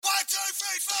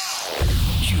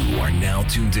now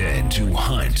tuned in to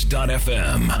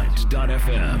Hunt.fm.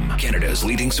 Hunt.fm, Canada's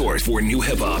leading source for new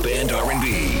hip-hop and R&B.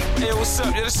 Hey, what's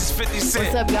up? Yo, this is 50 Cent.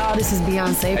 What's up, y'all? This is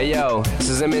Beyonce. Hey, yo, this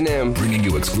is Eminem. Bringing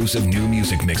you exclusive new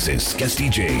music mixes, guest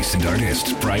DJs and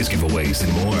artists, prize giveaways,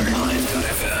 and more.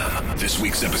 Hunt.fm. This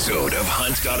week's episode of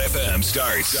Hunt.fm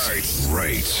starts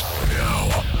right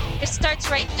now. It starts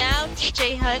right now,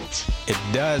 DJ Hunt. It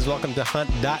does. Welcome to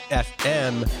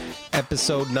Hunt.fm,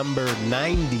 episode number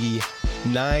 90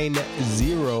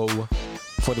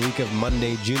 for the week of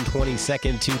Monday, June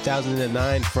 22nd,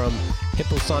 2009, from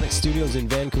Hipposonic Studios in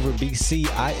Vancouver, BC.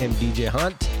 I am DJ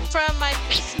Hunt. From my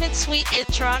basement suite in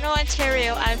Toronto,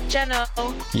 Ontario, I'm Jenno.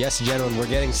 Yes, Jenno, and we're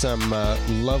getting some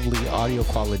lovely audio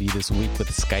quality this week with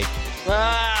Skype.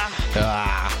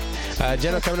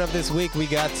 Jenno, coming up this week, we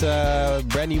got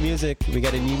brand new music. We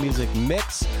got a new music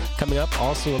mix coming up.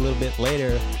 Also, a little bit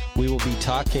later, we will be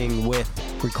talking with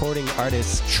recording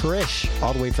artist Trish,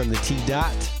 all the way from the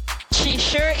T-Dot. She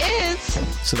sure is.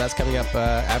 So that's coming up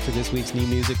after this week's new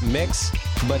music mix.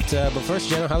 But first,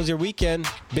 Jenno, how was your weekend?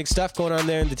 Big stuff going on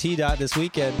there in the T-Dot this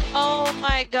weekend. Oh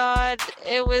my God.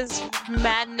 It was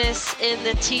madness in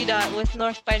the T-Dot with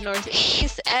North by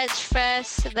Northeast, Edge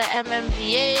Fest, the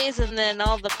MMVAs, and then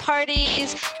all the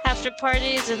parties, after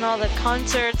parties, and all the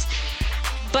concerts.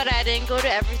 But I didn't go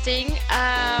to everything.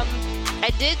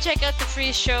 I did check out the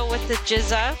free show with the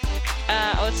Jizza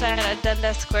outside at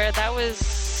Dundas Square.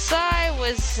 I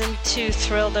wasn't too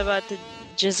thrilled about the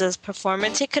Jizza's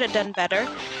performance. He could have done better.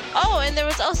 Oh, and there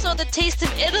was also the Taste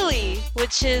of Italy,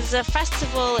 which is a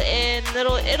festival in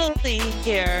Little Italy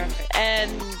here.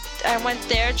 And I went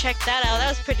there, checked that out. That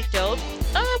was pretty dope.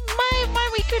 My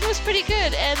weekend was pretty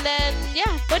good. And then,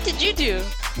 yeah, what did you do?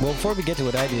 Well, before we get to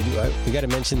what I did, we got to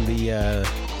mention the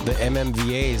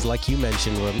MMVAs, like you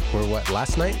mentioned, were what,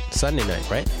 last night? Sunday night,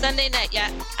 right? Sunday night, yeah.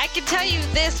 I can tell you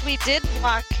this, we did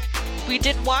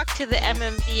walk to the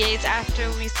MMVAs after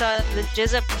we saw the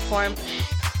Jizza perform.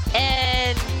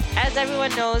 And as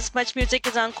everyone knows, Much Music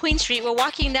is on Queen Street. We're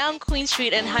walking down Queen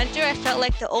Street, and Hunter, I felt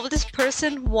like the oldest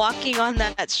person walking on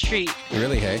that street.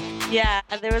 Really, hey? Yeah,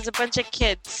 there was a bunch of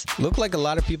kids. Looked like a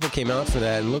lot of people came out for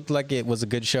that. It looked like it was a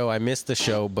good show. I missed the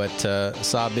show, but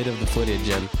saw a bit of the footage,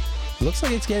 and looks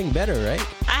like it's getting better, right?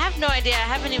 I have no idea. I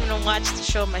haven't even watched the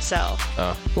show myself.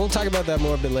 We'll talk about that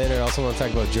more a bit later. I also want to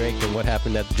talk about Drake and what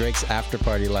happened at Drake's after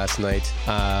party last night.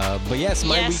 But yes,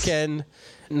 my weekend,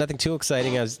 nothing too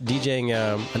exciting. I was DJing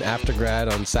an after grad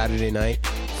on Saturday night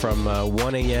from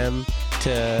 1 a.m.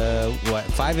 to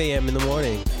 5 a.m. in the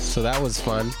morning. So that was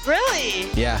fun. Really?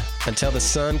 Yeah, until the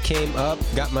sun came up,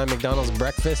 got my McDonald's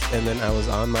breakfast, and then I was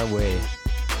on my way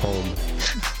home.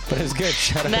 But it was good.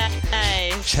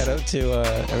 Shout out to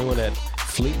everyone at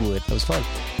Fleetwood. That was fun.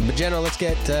 But Jenno, let's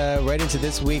get right into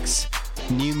this week's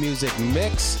new music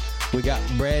mix. We got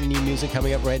brand new music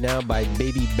coming up right now by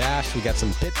Baby Bash. We got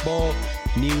some Pitbull,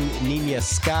 new Nina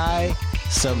Sky,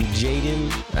 some Jaden,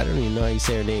 I don't even know how you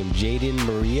say her name, Jaden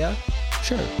Maria.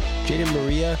 Sure, Jaden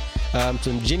Maria.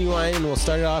 Some Genuine, and we'll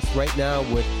start it off right now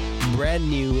with brand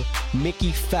new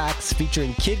Mickey Fax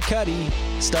featuring Kid Cudi,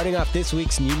 starting off this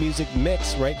week's new music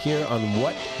mix right here on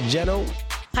what, Jenno?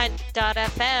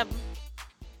 Hunt.fm,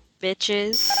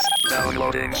 bitches.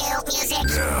 Downloading new music.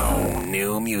 Now,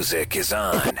 new music is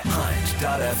on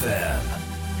Hunt.fm.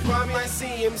 Rhyme like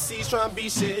CMC's trying to be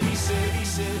shit. He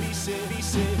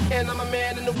said. And I'm a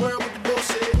man in the world with the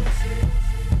bullshit.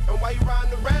 And why you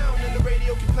riding around and the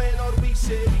radio keep playing all the weak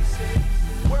shit?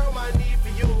 World might need for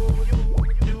you.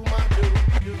 Do my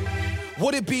do.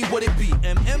 What it be?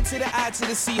 MM to the I to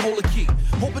the C, hold a key.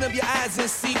 Open up your eyes and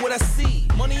see what I see.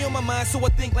 Money on my mind, so I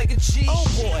think like a G. Oh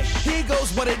boy, here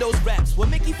goes one of those raps where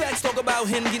Mickey Facts talk about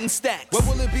him getting stacks. What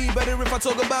will it be better if I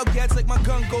talk about gats like my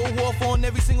gun go off on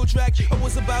every single track? I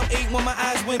was about 8 when my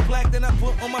eyes went black. Then I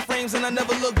put on my frames and I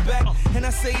never looked back. And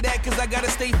I say that cause I gotta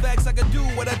stay facts. I can do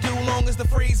what I do long as the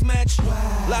phrase match.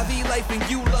 La vie life and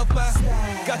you love my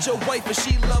got your wife and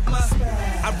she love my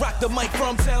I rock the mic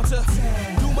from town to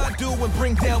do my do and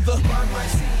bring down the Rhyme like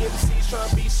CMC's trying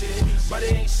to be shit, but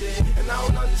it ain't shit. And I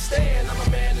don't understand, I'm a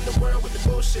man in the world with the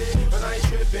bullshit, but I ain't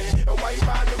tripping. And why you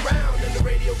riding around and the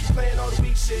radio keep playing all the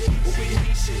weak shit? Well, we the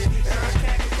weak shit, and I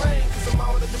can't complain, cause I'm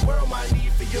all that the world might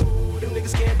need for you. Them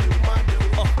niggas can't do my do.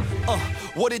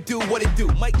 What it do?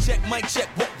 Mic check,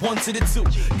 1 to the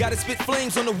 2. Gotta spit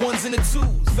flames on the 1s and the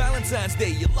 2s. Valentine's Day,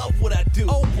 you love what I do.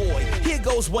 Oh boy, here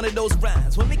goes one of those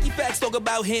rhymes when Mickey Facts talk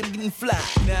about him getting fly.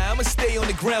 Nah, I'ma stay on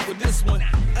the ground for this one.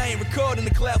 I ain't recording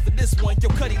the cloud for this one. Yo,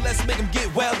 Cudi, let's make him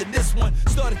get wild in this one.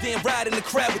 Start a damn ride in the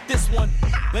crowd with this one.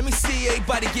 Let me see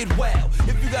everybody get wild.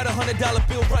 If you got $100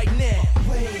 bill right now,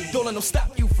 don't let them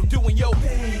stop you from doing your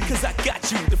thing. Cause cause I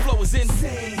got you. The flow is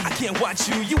insane. I can't watch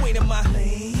you, you ain't in my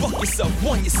lane. Fuck yourself,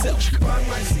 one yourself. I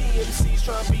might see MCs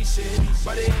trying to be shit,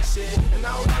 but they ain't shit. And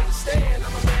I don't understand,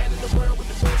 I'm a man in the world with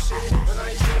the bullshit. And I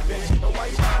ain't tripping, and why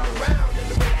you riding around? And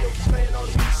the radio keep playing all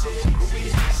the beat shit. But we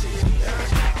the beat shit, and I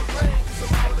can't complain, cause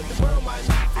I'm all in the world might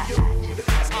need for you.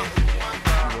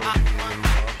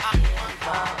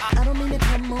 I don't mean to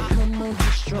come on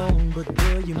too strong, but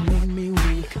girl, you make me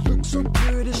weak. Look so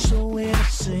pretty, so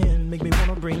innocent, make me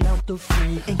wanna bring out the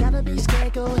freak. Ain't gotta be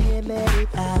scared, go ahead, let it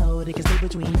out. It can stay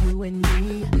between you and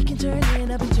me. We can turn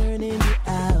in, I'll be turning you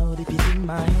out. If you take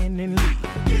my hand and leave.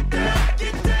 Get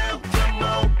down, come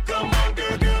on,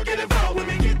 girl, get involved with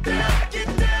me. Get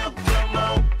down, come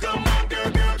on,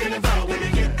 girl, get involved with me.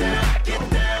 Get down,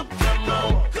 come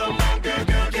on, girl,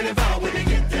 get involved with me.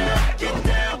 Get down,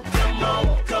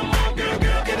 come on, girl,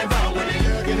 get involved with me. Get involved with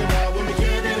me, get involved with me, girl, get involved with me,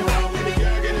 get involved with me,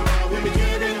 girl, get involved with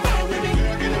me, get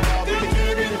involved with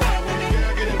me,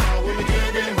 girl, get involved with me,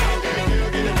 get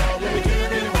involved with me, girl, get involved with me, get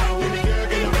involved with me, girl,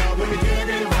 get involved with me, get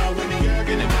involved with me, girl,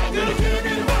 get involved with me, get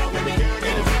involved with me, girl,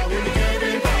 get involved with me, get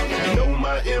involved with me. You know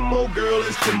my MO girl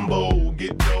is Timbo.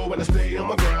 Get dough when I stay on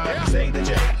my grind. Say that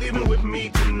you ain't living with me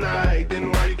tonight,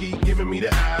 then why you keep giving me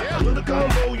the eye? A little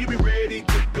combo, you be ready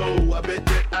to go. I bet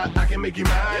that I can make you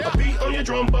mine. A beat on your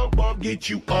drum, bump, get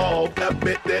you off. I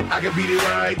bet that I can beat it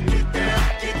right. Get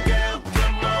down,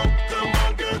 come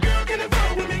on, girl, get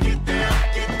involved with me. Get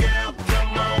down,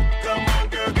 come on,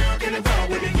 girl, get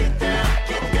involved with me. Get down,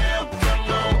 come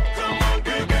on,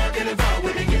 girl, get involved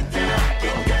with me. Get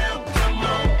down,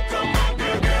 come on,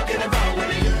 girl, get involved with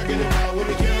me. Get involved with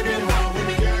me, get involved with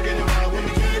me, girl, get involved with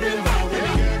me, get involved with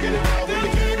me, girl, get involved with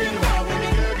me, get involved with me,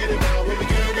 girl,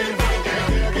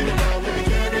 get involved with me,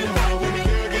 get involved with me, girl, get involved with me, get involved with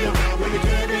me, girl, get involved with me, get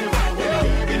involved with me,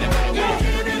 get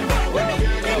involved with me,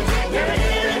 get involved with me.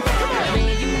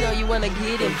 Man, you know you wanna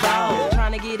get involved.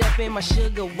 Trying to get up in my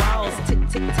sugar walls.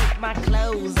 Take my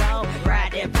clothes off.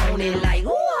 Ride that pony like,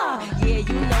 ooh. Yeah,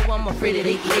 you know I'm a pretty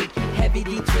late. Heavy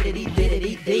D, twiddity,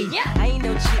 diddity, D. I ain't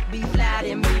no chick be fly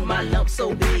than me. My lump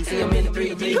so big, see I'm in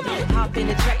 3D. Hop in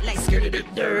the track like skirted the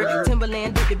dirt.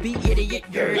 Timberland did the beat, idiot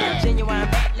girl. Genuine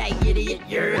back like idiot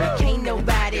girl. Can't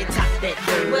nobody top that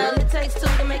dirt. Well, it takes two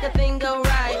to make a thing go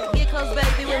right. Get close,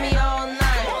 baby, with me all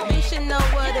night. You should know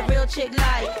what a real chick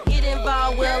like. Get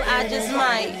involved, well, I just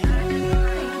might.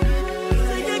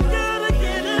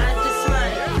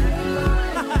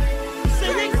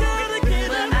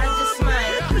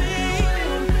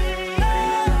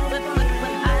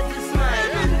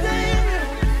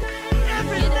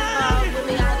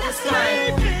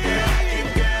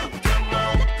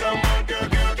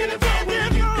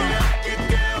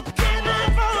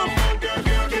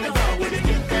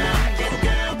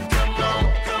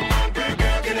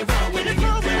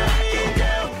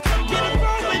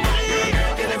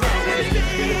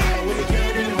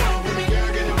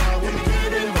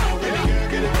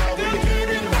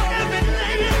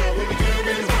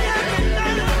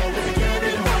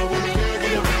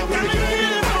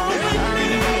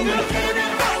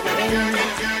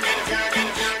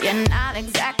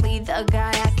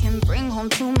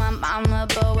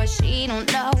 She don't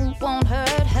know won't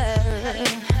hurt her.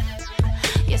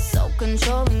 You're so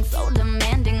controlling, so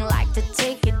demanding, like to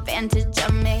take advantage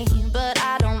of me, but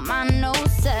I don't mind, no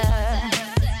sir.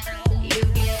 You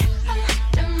get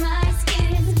under my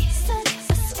skin, such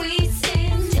a sweet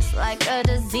sin, just like a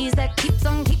disease that keeps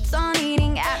on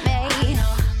eating at me. I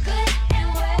know good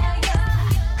and well you're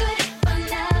good for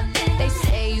nothing. They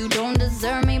say you don't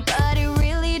deserve me, but it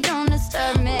really don't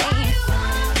disturb me.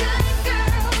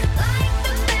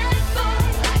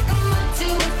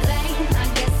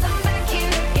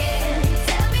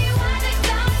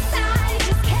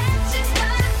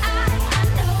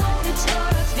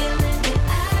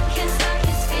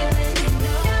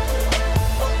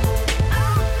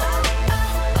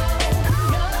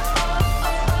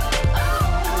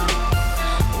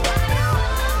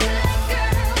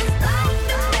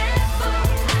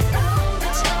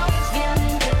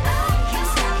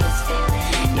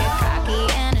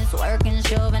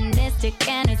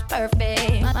 And it's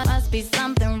perfect. Must be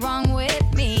something wrong with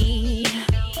me.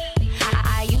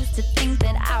 I used to think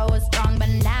that I was strong, but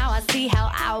now I see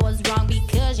how I was wrong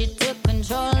because you took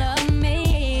control of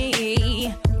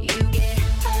me. You get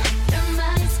under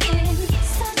my skin,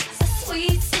 such a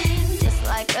sweet sin, just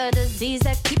like a disease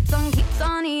that keeps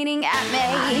on eating at me.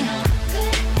 I know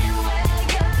good and well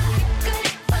you're good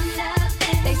for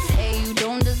nothing. They say you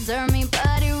don't deserve me,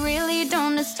 but it really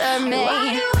don't disturb me.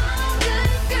 Why do all good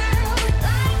girls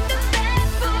like the bad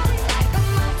boys, like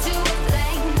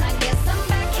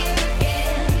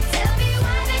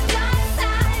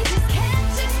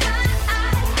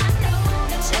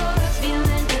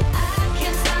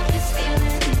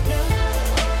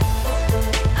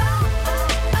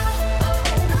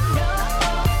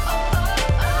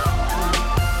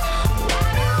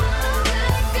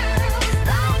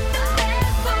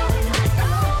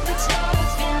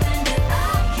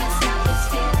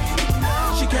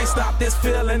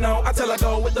feeling on. I tell her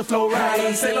go with the flow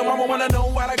right. Say no mama wanna know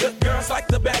why the good girls like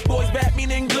the bad boys. Bad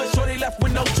meaning good, sure they left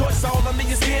with no choice. All under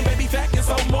your skin, baby, fat and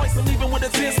so moist. I'm leaving with the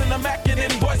tears and the Mac and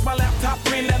invoice. My laptop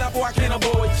green, that up, I can't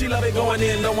avoid. She love it going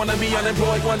in, don't wanna be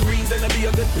unemployed. One reason to be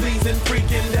a good pleasing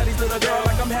freaking daddy's little girl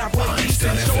like I'm halfway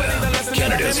decent.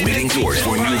 Canada's leading source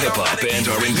for new hip hop and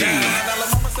R&B.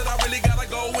 Mama said I really gotta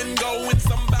go and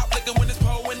some about liquor when it's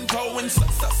pouring.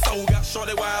 So got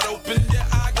shorty wide open. Yeah,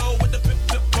 I go with the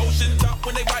pip potion. Top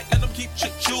when they bite, let them keep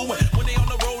chewing. When they on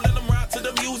the road, let them ride to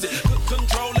the music.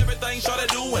 Control everything, shorty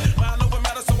doing. Mind over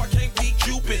matter, so I can't be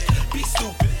Cupid. Be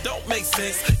stupid, don't make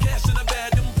sense. Cash in a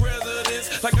bag, them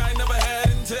presidents. Like I ain't never had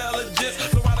intelligence.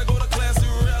 So I go to class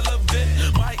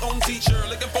irrelevant. My own teacher,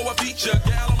 looking for a feature.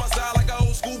 Gal on my side like an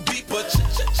old school beeper.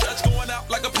 Church going out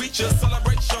like a preacher.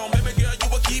 Celebration, baby girl, you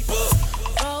a keeper.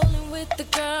 Rolling with the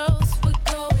girls, we're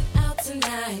going out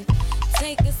tonight.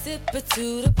 Take a sip or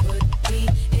two to put me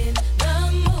in the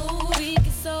mood. Week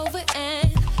is over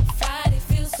and Friday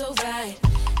feels so right.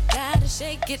 Gotta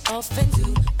shake it off and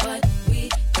do what we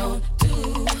gon'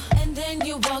 do. And then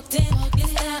you walked in, your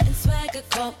style and swagger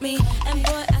caught me. And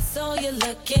boy, I saw you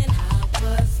looking, I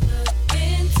was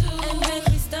looking too. And when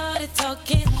we started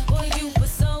talking, boy, you were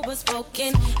so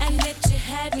outspoken. And that you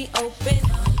had me open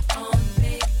on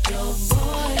me, your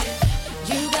boy.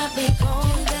 You got me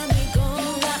going,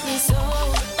 you got me so.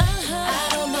 I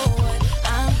don't know what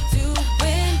I'm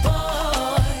doing,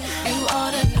 boy. You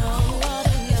ought to know,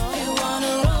 if you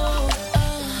wanna roll,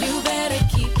 you better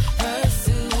keep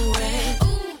pursuing.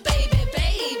 Ooh, baby,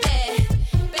 baby,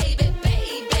 baby, baby.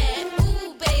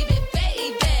 Ooh, baby, baby,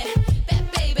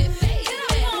 baby, baby. Get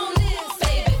up on this,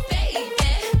 baby, baby,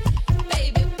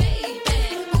 baby, baby.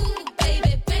 Ooh,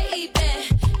 baby, baby,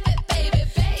 baby, baby.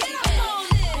 Get up on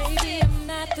this. Baby, I'm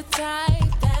not the type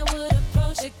that would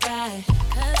approach a guy.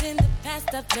 'Cause in the past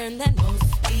I've learned that most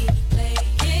be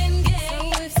playing games.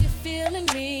 So if you're feeling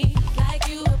me like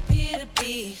you appear to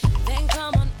be, then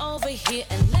come on over here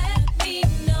and let me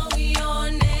know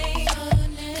your name.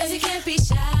 'Cause you can't be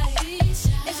shy.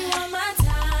 If you want my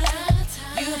time,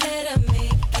 you better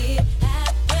make it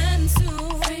happen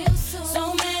soon.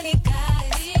 So many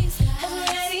guys have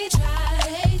already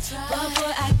tried, but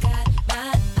boy, I got my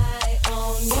eye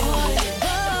on you. You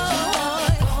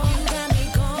got me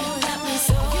going, got me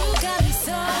so.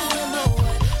 I don't know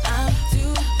what I'm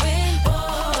doing, boy.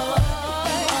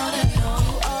 You ought to know,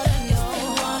 if you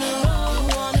wanna roll,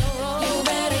 you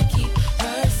better keep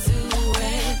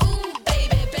pursuing. Ooh,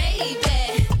 baby, baby,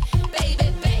 baby,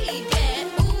 baby.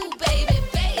 Ooh, baby,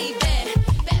 baby,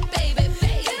 baby, baby.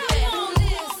 Get up on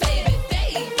this, baby,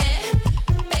 baby,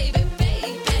 baby,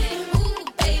 baby. Ooh,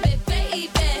 baby, baby,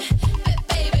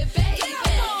 baby, baby.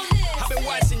 I've been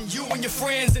watching you and your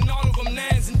friends and all of them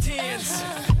 9s and 10s.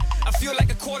 I feel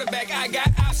like a quarterback, I got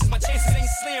options. My chances ain't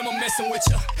slim, I'm messing with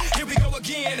ya. Here we go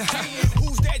again.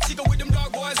 Who's that chico with them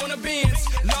dog boys on the Benz?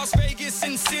 Las Vegas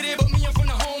in city, but me, I'm from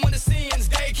the home of the sins.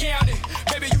 Dade County.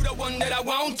 Baby, you the one that I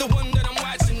want, the one that I'm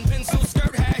watching. Pencil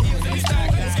skirt, high heels, and these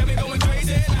stockings. Got me going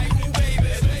crazy like, ooh,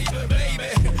 baby, baby, baby.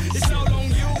 It's all on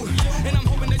you. And I'm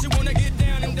hoping that you wanna get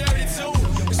down and dirty too.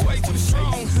 It's way too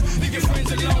strong. Leave your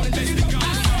friends alone and just be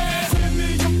gone. Send me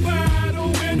your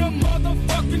bottle in a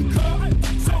motherfucking car.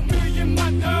 So me and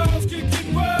my dogs can get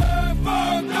word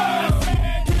for God.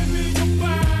 Give me your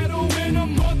bottle in a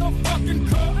motherfucking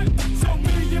car. So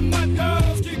me and my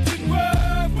dogs can get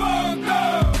word for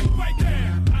God. Right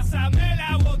there. Pásame la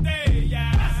botella.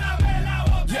 Pásame la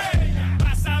botella.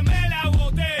 Pásame la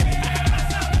botella.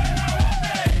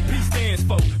 P stands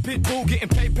for Pitbull getting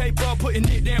paper, putting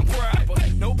it down proper.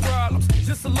 No problems,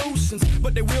 just solutions.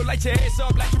 But they will light your ass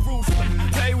up like Jerusalem.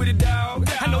 Play with it, dog.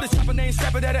 I know this chopper name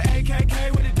strapper that a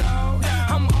AKK with it, dog.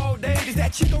 I'm all day. Is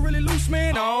that Chico really loose,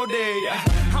 man? All day.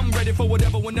 I'm ready for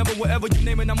whatever, whenever, wherever you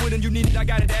name it. I'm with it, you need it, I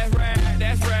got it. That's right,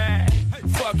 that's right. Hey,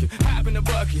 fuck it, hop in the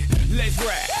bucket. Let's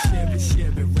ride.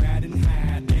 Chevy, riding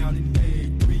high down in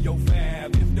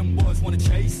 8305. If them boys wanna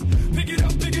chase, pick it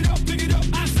up, pick it up, pick it up.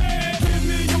 I said, Give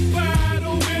me your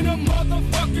bottle in a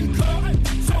motherfucking car.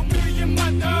 So me and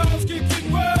my dogs can get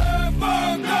word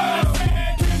for God.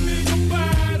 Give me your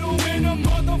bottle in a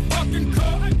motherfucking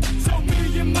car. So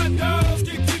me and my dogs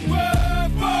can get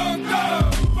word for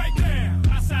God. Right there.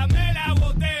 Pásame la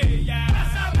botella.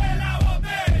 Pásame la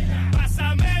botella.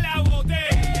 Pásame la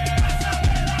botella.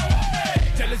 Pásame la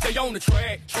botella. tell us they on the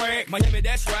track. Miami,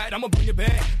 that's right, I'ma bring it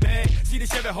back. See the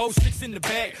Chevy hoes, 6 in the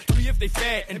back. 3 if they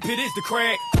fat, and the pit is the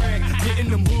crack. Getting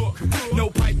them hook. No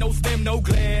pipe, no stem, no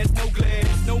glass.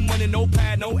 No money, no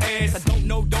pie, no ass. I don't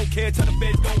know, don't care, tell the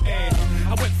feds don't ask.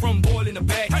 I went from boiling the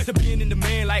back to being in the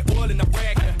man like oil in the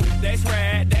rack. That's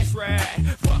right.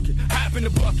 Fuck it, hop in the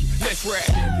bucket. Let's rap.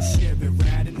 Chevy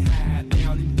riding high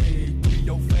down in bed,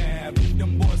 305.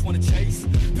 Them boys wanna chase.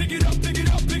 Pick it up, pick it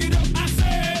up, pick it up. I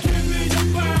said, give me your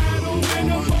bottle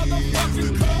and a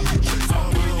motherfucking cup. So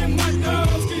me and my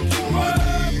dogs can keep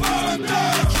running, burned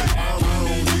up. Give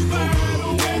me your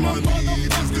bottle and a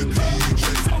motherfucking cup.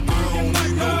 So me and my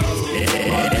dogs can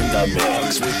keep running. In the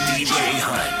mix with DJ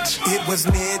Hunt. It was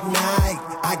midnight,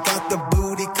 I got the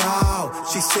booty call.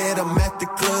 She said I'm at the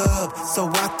club, so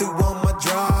I threw on my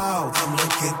drawers. I'm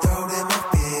looking through in my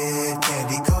bed,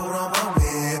 candy coat on my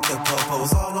whip, the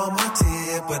popo's all on my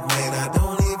tip, but man, I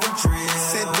don't even trip.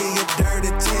 Sent me a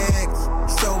dirty text,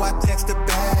 so I texted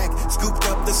back, scooped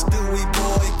up the Stewie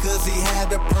boy, cause he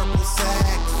had a purple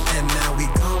sack. And now we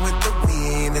gone with the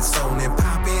wind, it's on and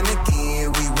popping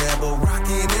again. We rebel,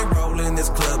 rocking and rolling, this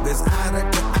club is out of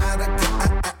control.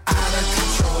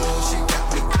 She got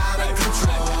me out of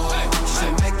control. She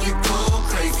make you go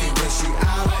crazy when she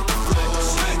out on the floor.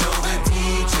 She know the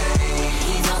DJ,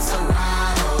 he's on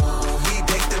Serato. He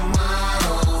take the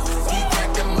model, he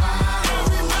take the model.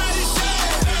 Everybody say,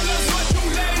 fellas, what you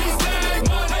ladies like?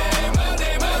 Money,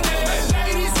 money, money.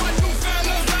 Ladies, what you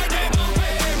fellas like? That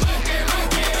money, money,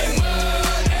 money.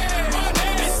 Money, money.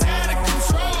 It's out of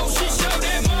control. She showed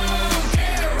that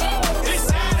monkey roll. It's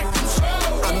out of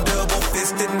control. I'm double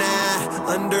fisted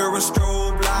now, under a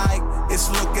strobe light. It's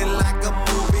looking like a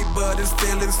movie, but it's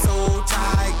feeling so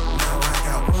tight. Now I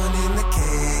got one in the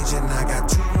cage, and I got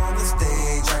two on the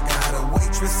stage. I got a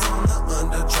waitress on the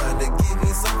under trying to give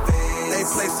me some face. They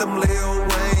play some Lil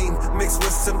Wayne, mixed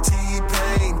with some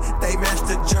T-Pain. They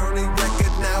matched the Journey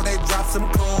record, now they drop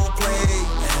some Coldplay.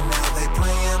 And now they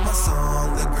playing my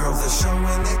song, the girls are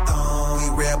showing their thong. We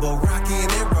rebel,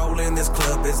 rocking and rolling, this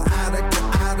club is out of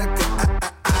control.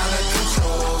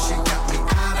 She got me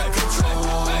out of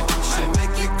control. She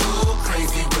make you go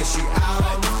crazy when she out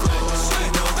on the floor. She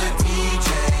know the DJ,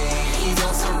 he's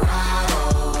on Serato.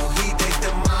 He take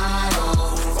the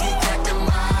model, he take the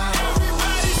model.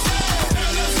 Everybody say,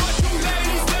 fellas, what you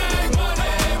ladies like?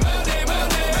 Money, money,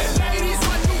 money. Ladies,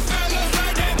 what you fellas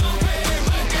like? That money,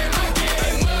 money, money.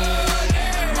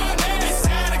 Money, money. It's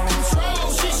out of control.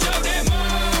 She showed that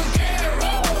monkey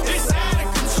roll. It's out of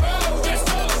control. Let's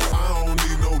go. I don't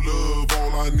need no love,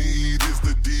 all I need is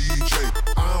the DJ.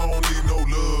 I don't need no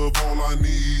love, all I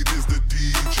need is the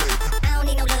DJ. I don't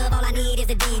need no love, all I need is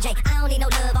the DJ. I don't need no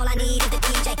love, all I need is the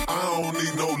DJ. I don't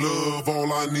need no love,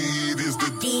 all I need is the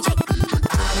DJ.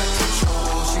 Out of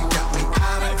control, she got me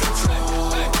out of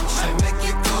control. She make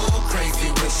you go crazy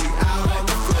when she out on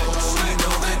the floor. She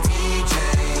know the DJ,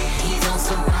 he's on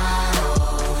Serato.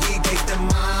 He take the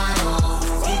model,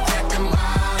 he take the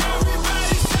model.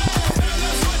 Everybody say,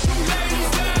 fellas, what you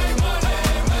ladies like? Money,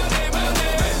 money, money.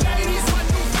 Ladies, what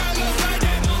you fellas like?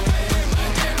 That money,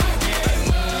 money, money.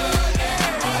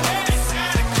 Money, money. It's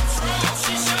out of control.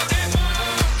 She showed that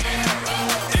monkey roll.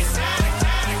 It's out of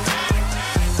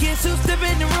Guess who's step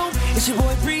in the room? It's your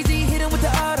boy Breezy, hit him with the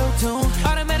auto-tune.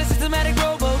 Automatic, systematic,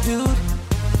 robo, dude.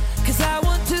 Cause I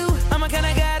want to, I'm a kind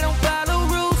of guy, don't follow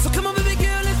rules. So come on, baby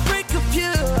girl, let's break a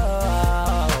few.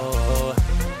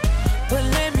 But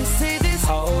let me say this,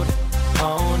 hold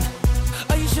on.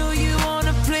 Are you sure you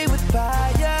wanna play with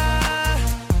fire?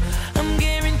 I'm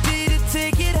guaranteed to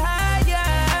take it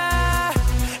higher.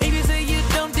 If you say you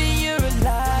don't, then you're a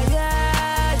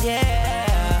liar, yeah.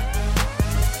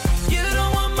 You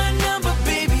don't want my number,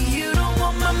 baby, you don't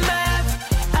want my map.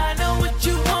 I know what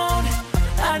you want,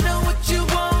 I know what you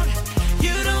want.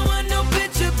 You don't want no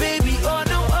picture, baby, or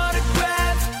no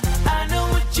autograph. I know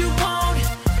what you want,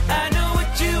 I know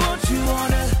what you want. You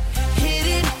wanna hit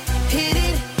it, hit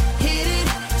it, hit it,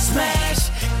 smash.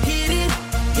 Hit it,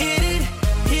 hit it,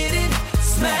 hit it,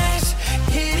 smash.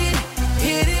 Hit it,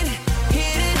 hit it,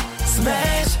 hit it,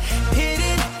 smash. Hit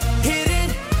it, hit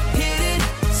it, hit it,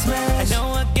 smash. I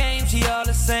know her game, she all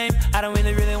the same. I don't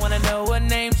really wanna know her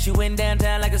name. She went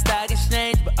downtown like a stock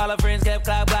exchange, but all her friends kept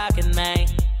clock blocking, man.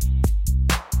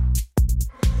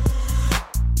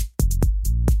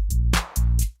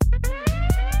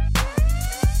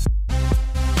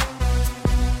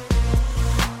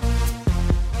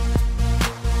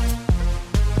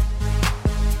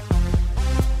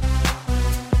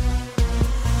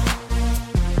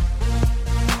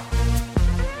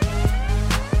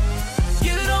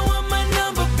 You don't want my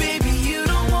number, baby, you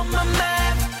don't want my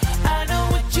map. I know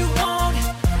what you want,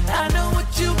 I know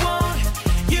what you want.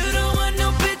 You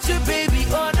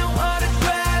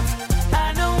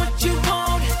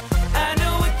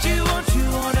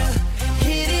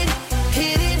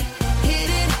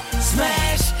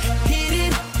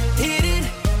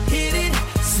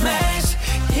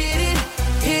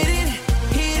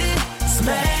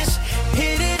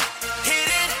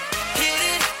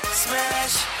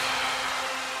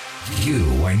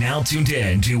now tuned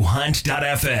in to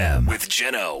Hunt.fm with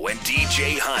Jeno and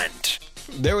DJ Hunt.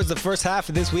 There was the first half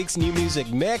of this week's new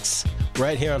music mix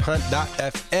right here on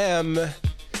Hunt.fm.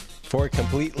 For a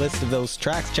complete list of those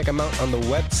tracks, check them out on the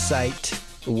website.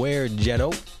 Where,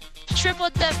 Jeno?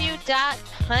 www.hunt.fm.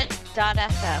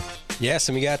 Yes,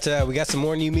 and we got some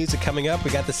more new music coming up. We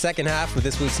got the second half of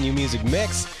this week's new music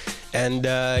mix, and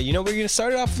we're gonna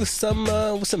start it off with some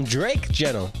Drake,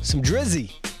 Jeno, some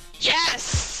Drizzy.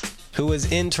 Yes. Who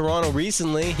was in Toronto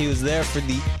recently? He was there for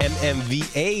the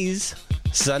MMVAs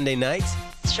Sunday night.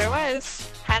 Sure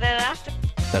was. Had an after.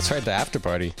 That's right, the after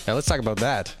party. Now let's talk about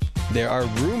that. There are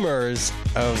rumors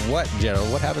of what, Jeno?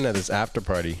 What happened at this after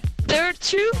party? There are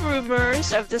two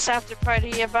rumors of this after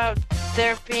party about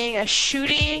there being a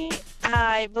shooting,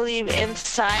 I believe,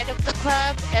 inside of the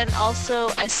club, and also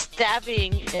a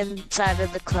stabbing inside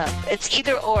of the club. It's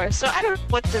either or, so I don't know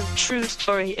what the true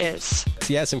story is.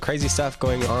 Yeah, some crazy stuff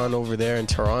going on over there in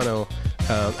Toronto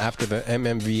after the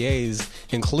MMVAs,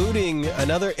 including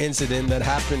another incident that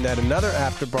happened at another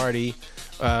after party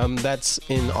that's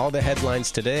in all the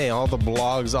headlines today, all the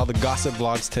blogs, all the gossip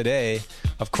blogs today,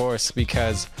 of course,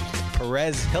 because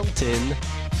Perez Hilton,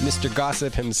 Mr.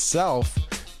 Gossip himself,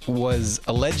 was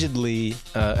allegedly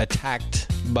attacked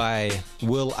by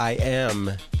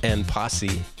Will.i.am and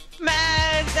Posse.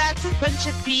 Man, that's a bunch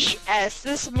of BS.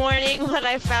 This morning when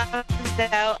I found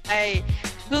out, I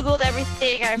Googled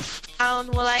everything. I found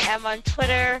Will.i.am on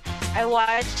Twitter. I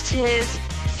watched his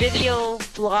video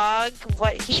blog,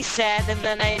 what he said, and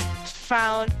then I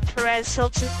found Perez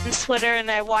Hilton's Twitter and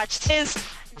I watched his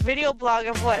video blog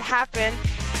of what happened.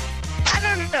 I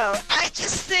don't know. I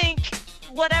just think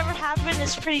whatever happened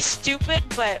is pretty stupid,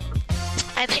 but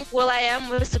I think Will.i.am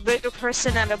was the bigger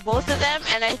person out of both of them,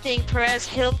 and I think Perez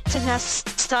Hilton has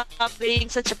to stop being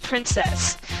such a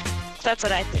princess. That's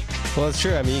what I think. Well, it's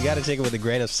true. I mean, you got to take it with a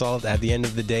grain of salt. At the end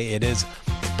of the day, it is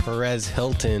Perez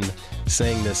Hilton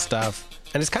saying this stuff.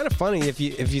 And it's kind of funny, if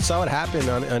you saw what happened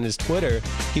on his Twitter,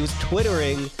 he was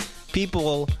Twittering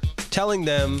people, telling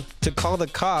them to call the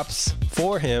cops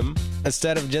for him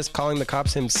instead of just calling the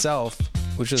cops himself,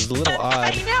 which is a little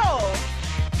odd. I know.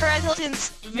 Perez Hilton's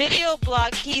video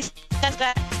blog, he says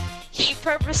that he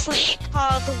purposely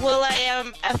called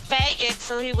Will.i.am a faggot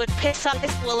so he would piss off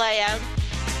Will.i.am,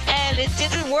 and it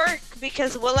didn't work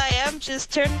because Will.i.am just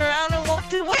turned around and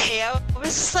walked away. I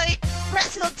was just like,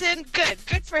 Perez Hilton, good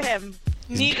for him.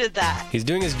 Needed that. He's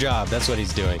doing his job. That's what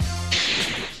he's doing.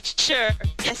 Sure.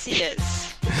 Yes, he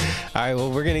is. All right,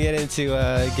 well, we're going to get into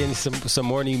getting some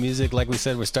more new music. Like we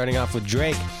said, we're starting off with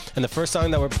Drake. And the first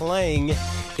song that we're playing,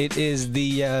 it is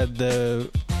the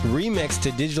remix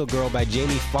to Digital Girl by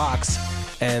Jamie Foxx.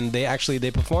 And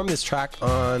they performed this track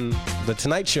on The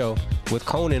Tonight Show with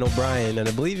Conan O'Brien. And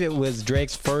I believe it was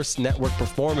Drake's first network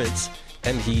performance.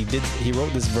 And he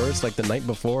wrote this verse like the night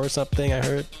before or something, I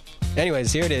heard.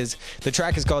 Anyways, here it is. The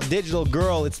track is called Digital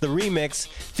Girl. It's the remix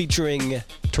featuring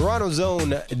Toronto's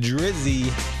own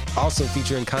Drizzy, also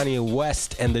featuring Kanye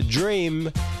West and The Dream.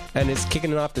 And it's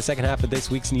kicking it off the second half of this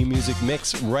week's new music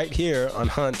mix right here on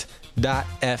Hunt.fm.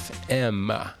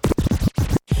 I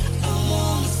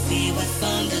wanna see what's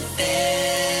under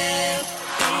there,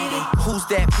 baby. Who's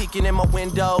that peeking in my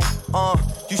window?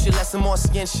 You should let some more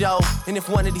skin show. And if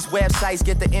one of these websites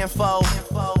get the info,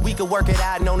 we could work it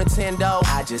out, no Nintendo.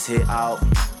 I just hit alt,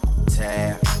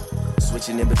 tab,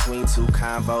 switching in between two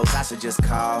convos. I should just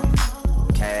call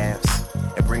cabs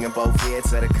and bring them both here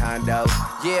to the condo.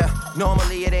 Yeah,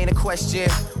 normally it ain't a question.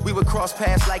 We would cross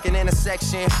paths like an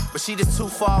intersection, but she just too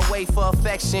far away for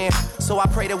affection. So I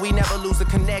pray that we never lose the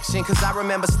connection. Cause I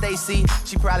remember Stacy,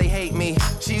 she probably hate me.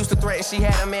 She used to threaten she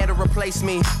had a man to replace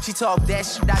me. She talked that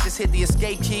shit, I just hit the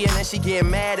escape key. And then she get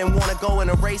mad and wanna go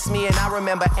and erase me. And I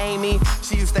remember Amy,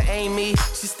 she used to aim me.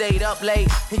 She stayed up late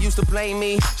and used to blame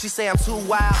me. She say I'm too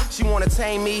wild, she wanna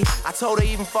tame me. I told her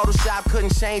even Photoshop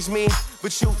couldn't change me.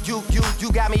 But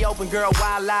you got me open, girl,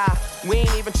 why lie? We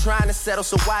ain't even trying to settle,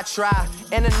 so why try?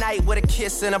 And a night with a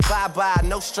kiss and a bye-bye.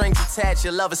 No strings attached,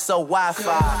 your love is so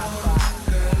Wi-Fi.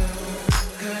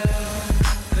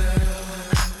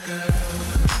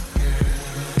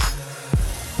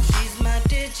 She's my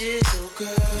digital girl.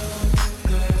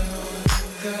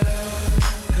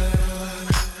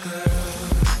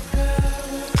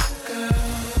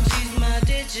 She's my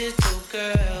digital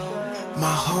girl.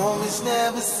 My homies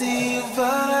never see you, but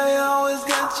I always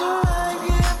got you right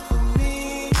here for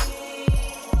me.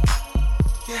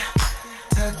 Yeah,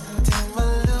 tucked in my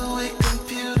Louis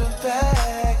computer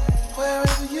bag.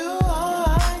 Wherever you are,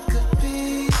 I could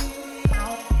be.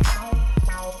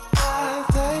 I'll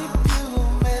type you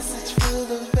a message full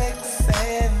of X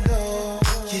and O.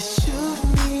 You shoot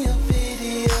me a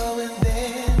video and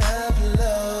then I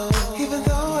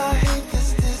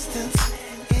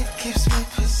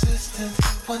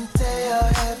one day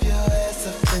I'll have your ass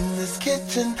up in this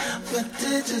kitchen, my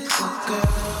digital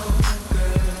girl.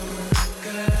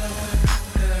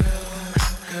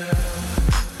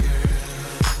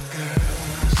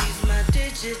 She's my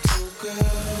digital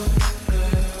girl.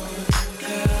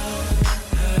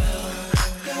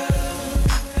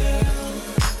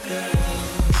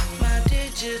 My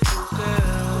digital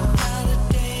girl. Not a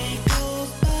day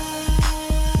goes by,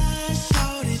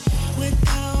 shorty,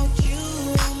 without you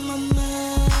on my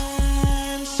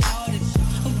mind, shorty.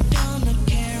 I'm done a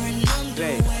caring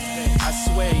underwear. Babe, I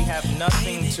swear you have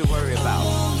nothing to worry about.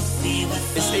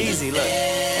 It's easy, look,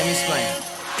 let me explain.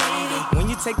 When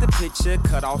you take the picture,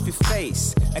 cut off your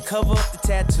face and cover up the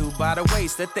tattoo by the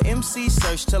waist. Let the MC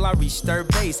search till I reach third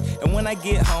base. And when I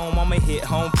get home, I'ma hit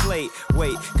home plate.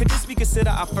 Wait, could this be considered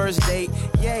our first date?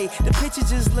 Yay, the picture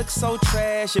just looks so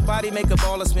trash. Your body make a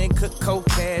baller spin, cook coke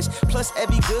cash. Plus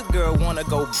every good girl wanna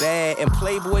go bad and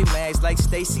Playboy mags like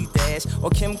Stacey Dash or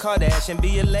Kim Kardashian,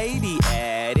 be a lady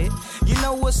at it. You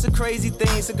know what's the crazy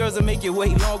thing? Some girls will make you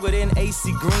wait longer than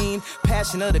AC Green.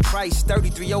 Passion of the Christ,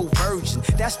 33-year-old virgin.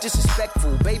 That's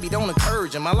disrespectful, baby, don't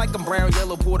encourage him. I like them brown,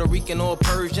 yellow, Puerto Rican or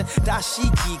Persian.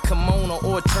 Dashiki, kimono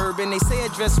or turban. They say I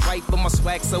dress right, but my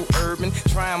swag so urban.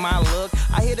 Trying my look,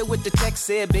 I hit her with the text,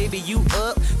 said, baby, you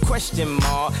up? Question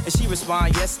mark. And she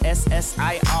respond, yes,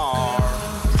 SSIR.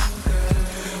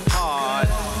 Hard.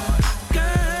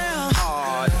 Girl.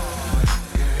 Hard.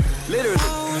 Literally.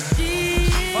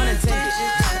 Unintended.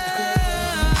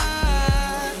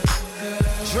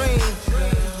 Dream.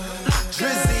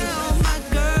 Drizzy. My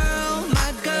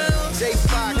girl. J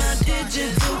Fox. My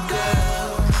digital girl.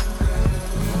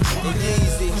 And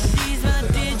Yeezy. She's my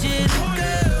digital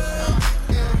girl.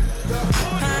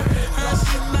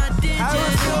 She's my digital girl. How does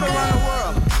it feel around the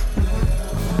world?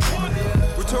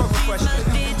 Rhetorical question. She's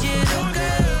my digital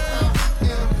girl.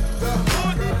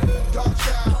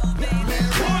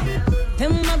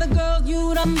 Them other girls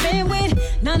you done been with,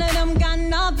 none of them got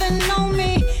nothing on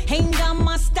me. Ain't got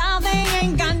my style, they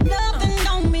ain't got nothing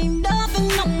on me,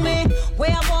 nothing on me.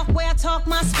 Where I walk, where I talk,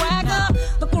 my swagger.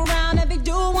 Look around, every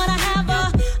dude wanna have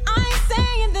her. I ain't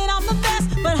saying that I'm the best,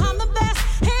 but I'm the best.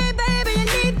 Hey baby, you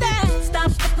need that. Stop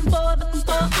looking for, I'm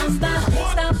stop.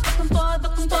 Stop looking for, I'm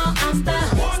stop.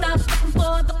 Stop looking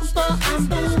for, I'm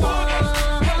the one.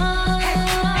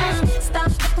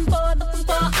 Stop looking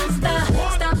for, I'm stop.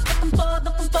 Stop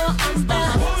looking for, I'm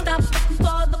stop.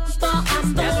 Stop looking for,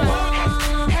 I'm the one.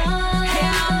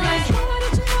 Yeah, I'm like, boy,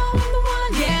 don't you know I'm the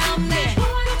one? Yeah, I'm that.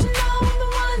 Boy, don't you know I'm the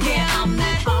one? Yeah, I'm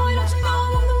that. Boy, don't you know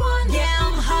I'm the one? Yeah,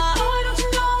 I'm hot. Boy, don't you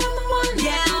know I'm the one?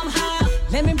 Yeah, I'm hot.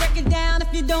 Let me break it down if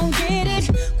you don't get it.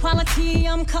 Quality,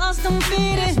 I'm custom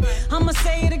fitted. I'ma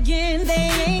say it again, they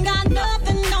ain't got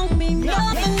nothing on me,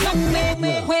 nothing on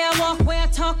me. Where I walk, where I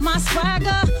talk, my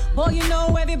swagger. Boy, you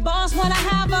know every boss wanna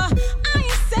have her. I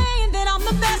ain't saying that I'm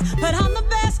the best, but I'm the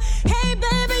best. Hey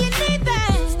baby, you need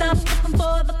that. Stop looking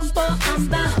for, I'm stop.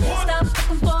 Stop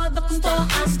looking for, I'm stop.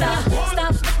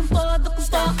 Stop looking for, I'm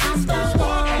the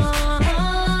one.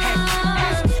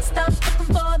 Stop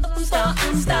looking for,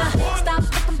 I'm stop. Stop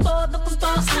looking for,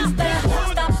 I'm stop. Stop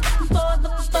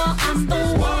looking for, I'm the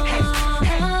one.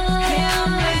 Yeah,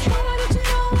 I'm that. Boy, don't you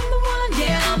know I'm the one?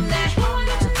 Yeah, I'm that. Boy,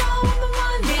 don't you know I'm the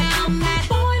one? Yeah, I'm that.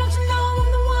 Boy, don't you know I'm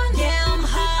the one? Yeah, I'm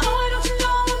hot. Boy, don't you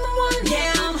know I'm the one?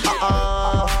 Yeah, I'm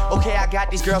hot. Okay, I got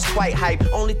these girls quite hype.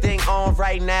 Only thing on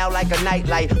right now like a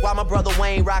nightlight. While my brother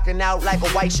Wayne rocking out like a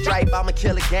white stripe. I'ma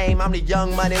kill a game, I'm the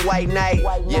young money white knight.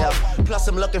 Yeah, plus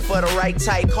I'm looking for the right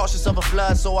type. Cautious of a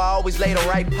flood, so I always lay the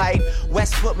right pipe.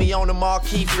 West put me on the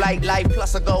marquee flight life.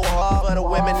 Plus I go hard for the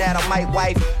women that I might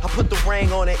wife. I put the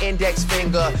ring on the index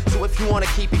finger. So if you wanna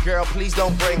keep it, girl, please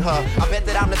don't bring her. I bet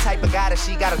that I'm the type of guy that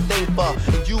she gotta think for.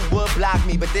 And you would block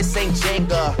me, but this ain't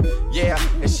Jenga. Yeah,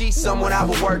 and she's someone I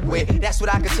would work with. That's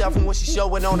what I can tell from what she's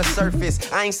showing on the surface.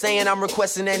 I ain't saying I'm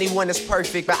requesting anyone that's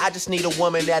perfect, but I just need a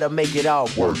woman that'll make it all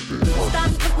worth it.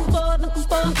 Stop looking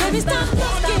for, baby, stop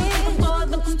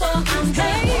looking for, I'm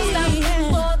hey. Stop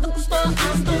looking for,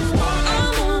 I'm the one.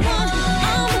 I'm the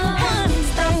one.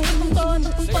 Stop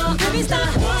looking for, baby,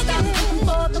 stop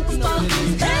looking for,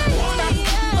 hey.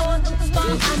 Stop looking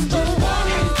for, I'm the one.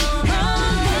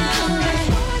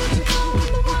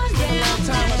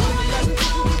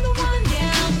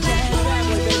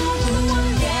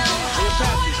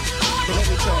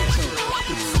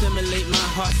 Stimulate my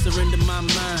heart, surrender my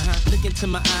mind, huh? Look into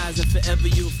my eyes and forever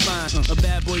you'll find a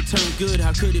bad boy turned good.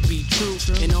 How could it be true?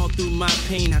 And all through my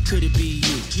pain, how could it be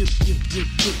you?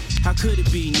 How could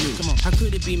it be new? Come on. How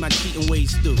could it be my cheating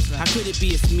ways through? How could it be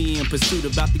it's me in pursuit,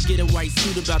 about to get a white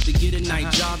suit, about to get a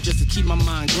night job just to keep my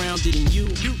mind grounded in you.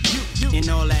 And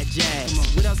all that jazz.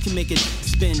 What else can make it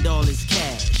spend all this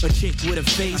cash? A chick with a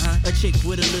face, a chick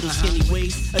with a little skinny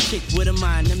waist, a chick with a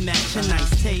mind to match a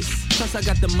nice taste. Plus I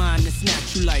got the mind to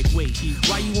snatch you like, wait,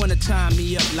 why you wanna tie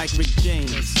me up like Rick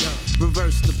James?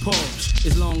 Reverse the pause,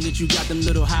 as long as you got them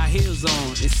little high heels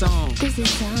on, it's on. This is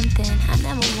something I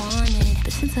never wanted,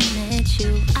 but since I met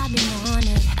you, I've been on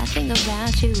it. I think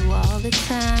about you all the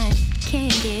time,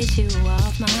 can't get you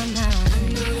off my mind. I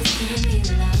know this can't be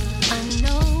love, I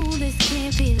know this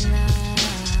can't be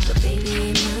love, but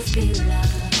baby it must be love.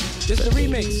 This is the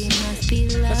remix. Baby, it must be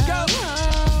love. Let's go.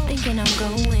 Thinking I'm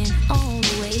going all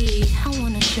the way, I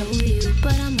wanna show you,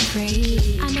 but I'm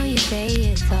afraid. I know you say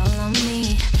it's all on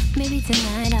me, maybe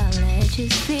tonight I'll let you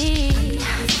see. I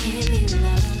know this can't be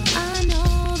love, I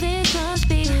know this must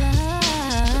be love,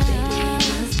 but baby it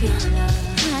must be love.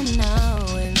 I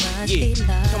know it must be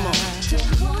love. Come on.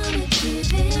 Don't wanna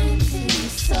give in to you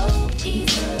so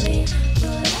easily,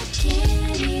 but I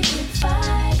can't even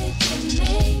fight it to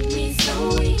make me so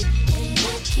weak, and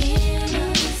I can't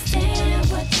understand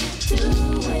what you're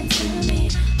doing to me,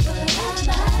 but I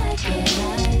like it,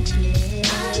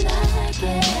 I like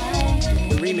it.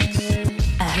 Remix.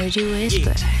 I heard you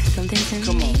whisper something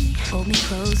to me. Hold me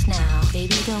close now,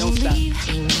 baby, don't leave.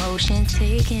 Emotions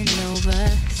taking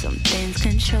over, something's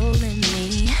controlling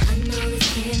me. I know this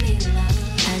can't be love,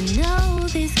 I know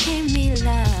this can't be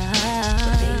love,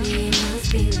 but baby it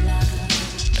must be love,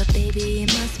 but baby it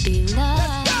must be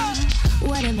love.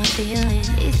 What am I feeling?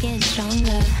 It's getting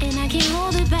stronger, and I can't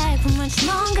hold it back for much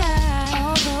longer.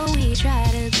 Although we try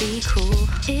to be cool,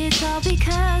 it's all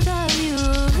because of you.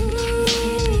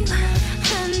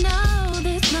 I know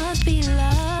this must be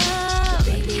love, but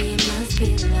baby it must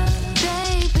be love,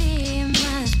 baby it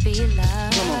must be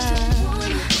love. Don't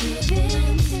wanna give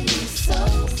in to you so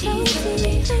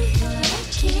easily, but I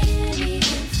can't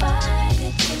even fight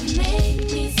it to make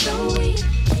me so weak,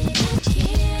 and I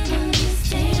can't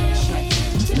understand what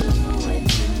you're doing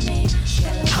to me.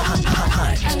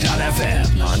 Hunt.fm,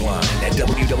 online at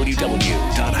www.hunt.fm.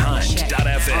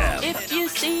 If you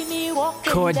see me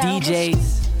walking Core down the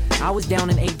DJs. I was down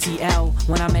in ATL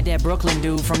when I met that Brooklyn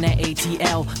dude from that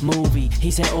ATL movie. He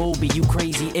said, Obi, you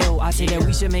crazy ill. I said that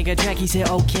we should make a track. He said,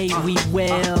 okay, we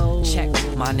will. Check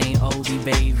my name, Obi,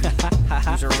 baby.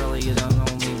 You should really, you don't know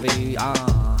me, baby.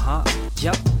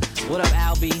 Yep. What up,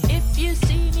 Albie? If you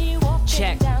see me walking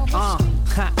Check. down the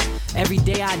street. Every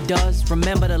day I does.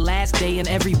 Remember the last day in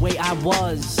every way I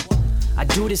was. I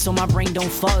do this so my brain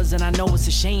don't fuzz, and I know it's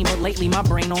a shame, but lately my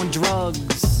brain on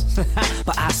drugs.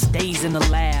 But I stays in the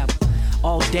lab.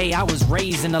 All day I was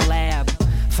raised in the lab.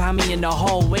 Find me in the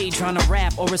hallway trying to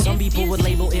rap, or as some people would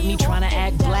label it, me trying to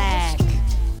act black.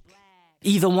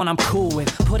 Either one I'm cool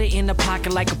with. Put it in the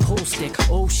pocket like a pool stick.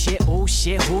 Oh shit,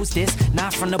 who's this?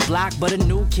 Not from the block, but a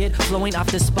new kid flowing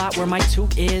off the spot where my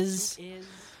toque is.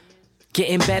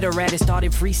 Getting better at it.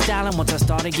 Started freestyling once I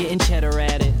started getting cheddar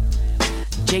at it.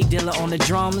 J Dilla on the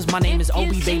drums. My name is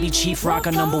Obi, baby, Chief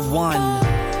Rocker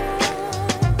 #1.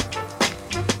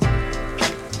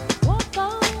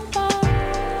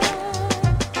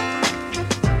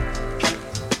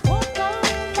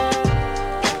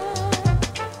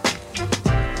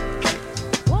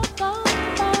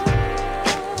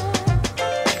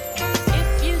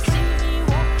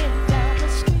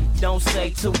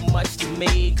 Too much to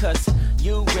me, cause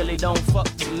you really don't fuck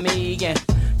with me, and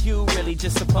you really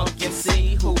just a punk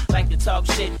MC who like to talk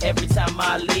shit every time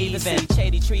I leave. And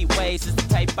shady tree ways is the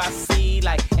type I see,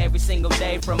 like every single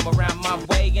day from around my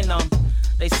way. And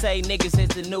they say niggas is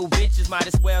the new bitches, might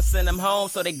as well send them home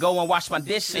so they go and wash my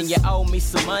dishes. And you owe me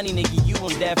some money, nigga, you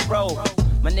on death row.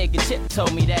 My nigga Chip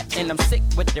told me that, and I'm sick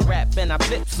with the rap, and I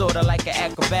flip sorta like an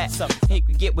acrobat. So he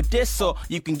can get with this, or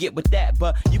you can get with that,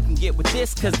 but you can get with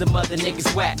this, cause the mother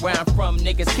niggas whack. Where I'm from,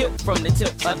 niggas killed from the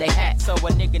tip of their hat, so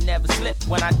a nigga never slip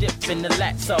when I dip in the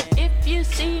lap. So if you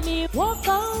see me walk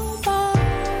on by,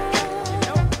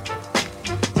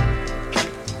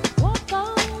 walk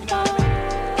on by.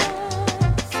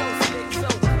 So slick, so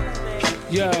cool, man.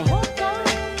 Yeah.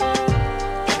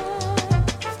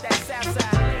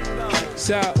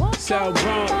 South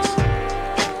Bronx.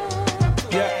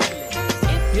 Yeah.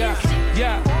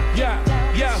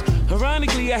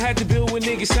 Ironically, Lyrically, I had to build with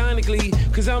niggas sonically,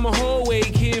 cause I'm a whole way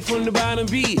kid from the bottom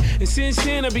beat. And since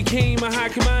then I became a high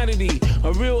commodity,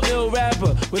 a real ill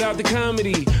rapper without the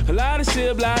comedy. A lot of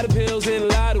sip, a lot of pills, and a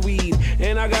lot of weed.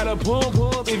 And I got a boom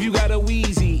boom if you got a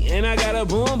wheezy, and I got a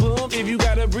boom boom if you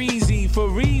got a breezy. For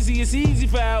Reezy, it's easy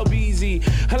for Al Beezy.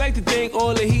 I like to thank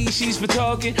all the he, she's for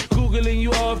talking, Googling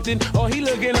you often. Oh, he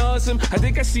looking awesome. I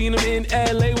think I seen him in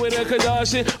LA with a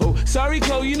Kardashian. Oh, sorry,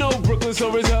 Chloe, you know Brooklyn's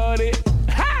so retarded.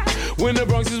 Ha! When the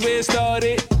Bronx is where it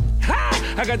started.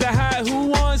 Ha! I got the high, who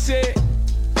wants it?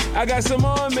 I got some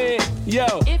on me,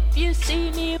 yo. If you see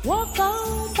me, walk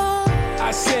on by.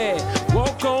 I said,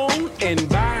 walk on and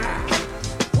by.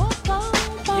 Walk on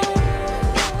by.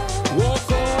 Yeah. Walk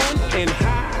on and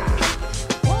high.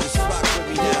 Walk on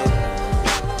by.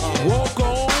 Walk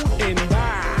on and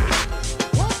by.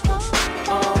 Walk on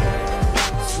by.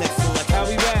 I'll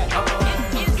be back.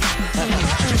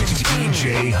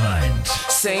 DJ Hunt.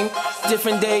 Same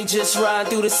different day, just ride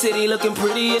through the city looking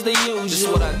pretty as the usual. This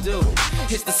what I do.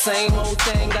 It's the same old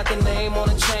thing, got the name on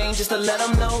the chain just to let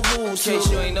them know who's who. In case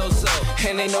you ain't know so.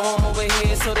 And they know I'm over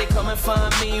here, so they come and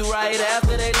find me right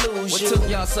after they lose you. What took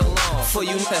y'all so long? For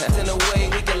you left in a way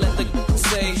we can let the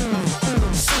say,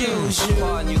 excuse you.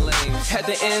 Pardon you lames. At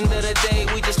the end of the day,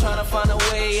 we just tryna find a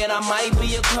way, and I might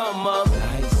be a come up.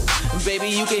 Nice. Baby,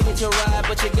 you can hit your ride,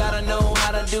 but you gotta know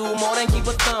how to do more than keep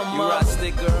a thumb up. You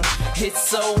rustic, girl. It's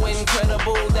so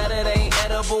incredible that it ain't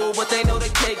edible, but they know the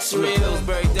cake's real.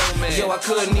 Pillsbury dough, man. Yo, I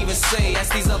couldn't even say.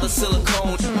 Ask these other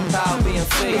silicone about being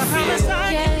fake. I promise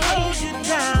I can hold you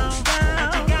down,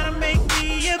 but you gotta make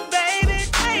me your baby.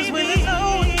 Cause when there's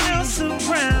no one else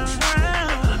around,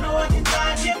 I know I can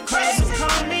drive you crazy. So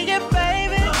call me your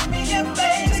baby. Call me your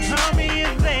baby. Just call me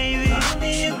your baby. Call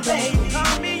me your baby.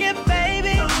 Call me your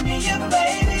baby. Call me your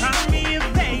baby. Call me your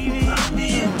baby. Call me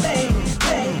your baby,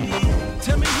 baby.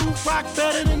 Tell me who rock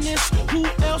better than this? Who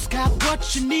else got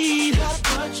what you need?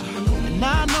 And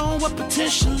I know what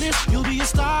potential is. You'll be a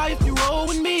star if you roll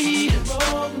with me.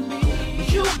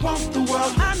 You want the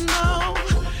world, I know.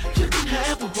 You can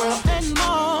have the world and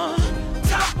more.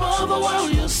 Top of the world,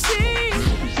 you'll see.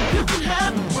 You can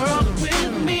have the world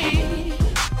with me.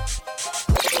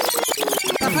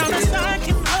 I promise I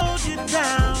can hold you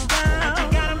down. But you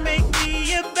gotta make me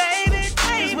your baby.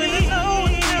 Cause when there's no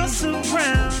one else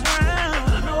around,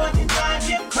 I know I can drive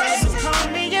you crazy. So call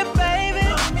me your baby.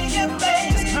 Call me your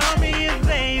baby. Just call me your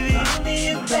baby. Call me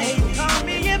your baby. Call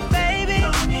me your baby.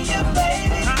 Call me your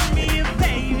baby. Call me your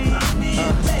baby. Call me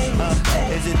your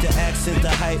baby. Is it the accent, the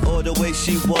height, or the way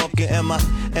she walking? Am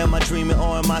I dreaming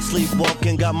or am I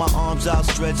sleepwalking? Got my arms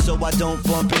outstretched so I don't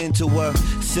bump into her.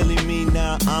 Silly me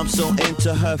now, I'm so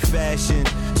into her fashion,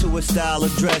 to her style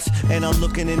of dress. And I'm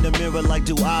looking in the mirror like,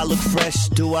 do I look fresh?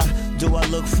 Do I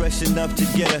look fresh enough to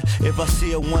get her? If I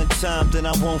see her one time, then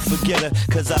I won't forget her.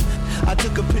 Cause I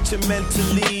took a picture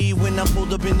mentally when I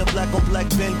pulled up in the black on black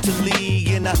Bentley.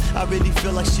 And I really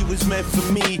feel like she was meant for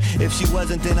me. If she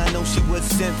wasn't, then I know she was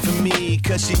sent for me.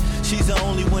 Cause she's the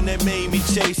only one that made me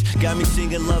chase. Got me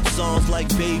singing love songs like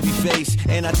Babyface.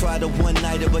 And I tried a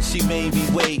one-nighter, but she made me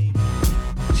wait.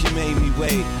 She made me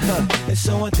wait, And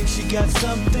so I think she got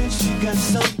something, yeah, she got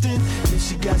something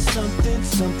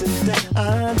that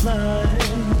I like,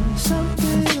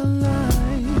 something I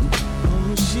like,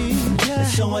 oh she got. And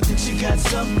so I think she got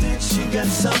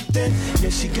something, yeah,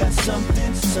 she got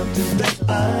something that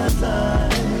I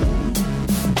like,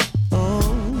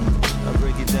 oh, I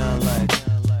break it down like,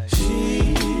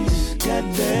 she's got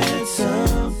that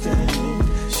something,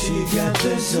 she got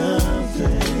that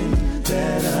something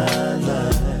that I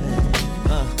like.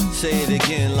 Say it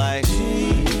again like,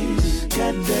 she's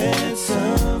got that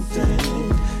something,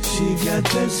 she got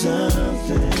that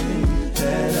something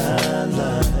that I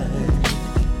like.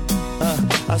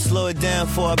 I slow it down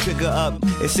before I pick her up.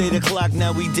 It's 8 o'clock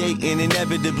now, we dating.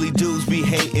 Inevitably dudes be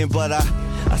hating, but I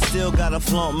still gotta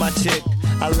flaunt my chick.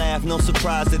 I laugh, no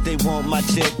surprise that they want my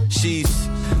chick. She's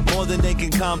more than they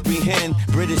can comprehend.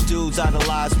 British dudes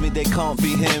idolize me, they can't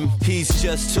be him. He's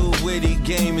just too witty,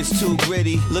 game is too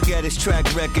gritty. Look at his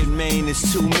track record, man,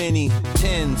 it's too many.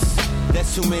 Tens,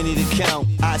 that's too many to count.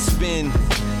 I spin,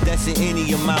 that's in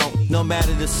any amount. No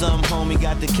matter the sum, homie,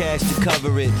 got the cash to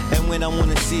cover it. And when I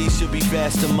wanna see, she'll be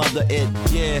fast to mother it.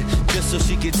 Yeah, just so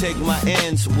she can take my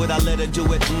ends. Would I let her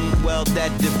do it? Well,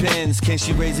 that depends. Can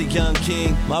she raise a young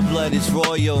king? My blood is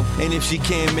royal. And if she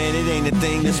can, man, it ain't a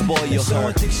thing to spoil her. So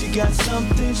I think she got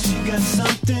something, yeah, she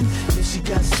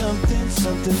got something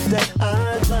that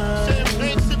I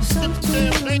like.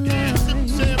 Something I like.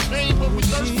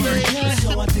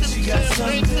 So I think she got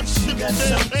something, yeah, she got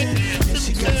something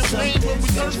that I like.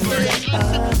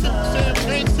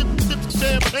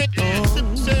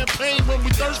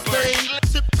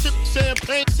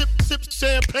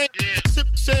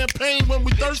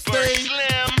 birthday.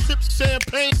 Sip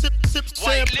champagne, sip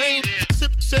champagne,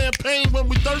 sip champagne when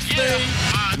we thirsty.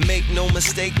 Make no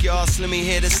mistake, y'all, Slimmy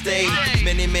here to stay.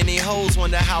 Many hoes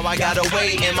wonder how I got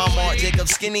away. In my Marc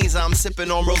Jacobs skinnies, I'm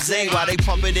sipping on rosé. While they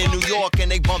pump it in New York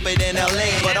and they bump it in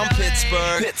LA. But I'm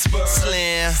Pittsburgh,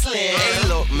 Slim. Hey,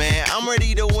 look, man, I'm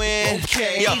ready to win.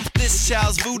 Yo, this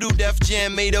child's voodoo Def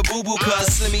Jam made a boo-boo. Cause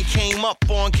Slimmy came up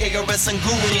on KRS and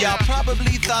Guru. Y'all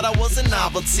probably thought I was a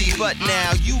novelty. But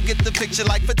now you get the picture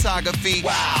like photography.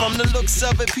 From the looks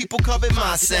of it, people covet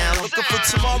my sound. Looking for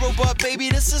tomorrow, but baby,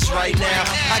 this is right now.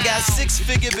 I got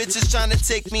 6-figure bitches trying to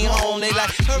take me home. They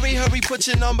like, hurry, put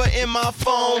your number in my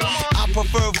phone. I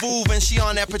prefer Vouv and she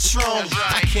on that Patron.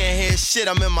 I can't hear shit,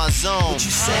 I'm in my zone. What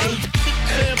you say?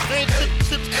 Champagne,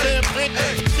 sip champagne,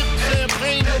 sip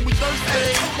champagne when we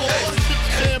thirsty. Sip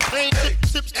champagne,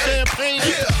 sip champagne,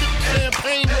 sip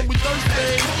champagne when we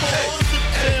thirsty. Sip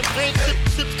champagne,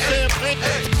 sip champagne,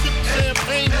 sip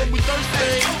champagne when we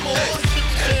thirsty. Sip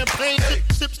champagne,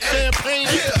 sip champagne,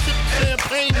 sip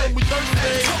champagne when we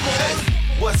thirsty.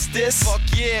 What's this? Fuck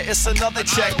yeah, it's another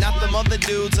check. Not them other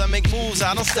dudes, I make moves,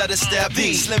 I don't stutter step.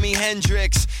 Slimmy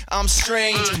Hendrix, I'm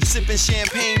strange. Sipping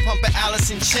champagne, pumping Alice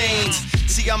in Chains.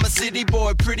 See, I'm a city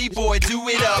boy, pretty boy, do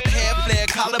it up. Hair flare,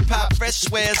 collar pop, fresh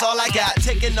swears, all I got.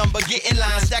 Take a number, get in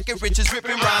line, stacking riches,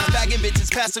 ripping rhymes, bagging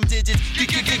bitches, pass some digits,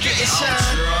 getting shine.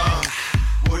 I'm drunk.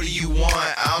 What do you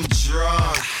want? I'm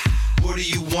drunk. What do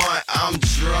you want? I'm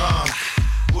drunk.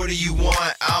 What do you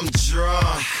want? I'm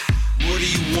drunk. What do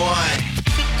you want?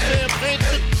 Champagne,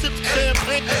 sip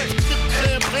champagne, sip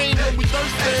champagne when we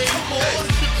thirsty.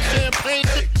 Sip champagne,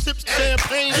 sip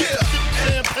champagne, sip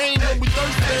champagne when we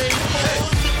thirsty.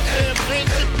 Sip champagne,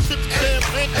 sip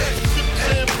champagne, sip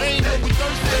champagne when we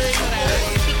thirsty.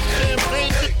 Sip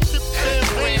champagne, sip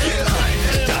champagne, sip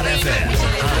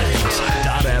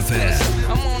Hinds.fm.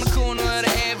 I'm on the corner of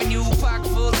the avenue, pocket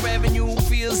full of revenue,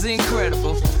 feels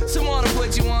incredible. Someone to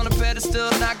put you on a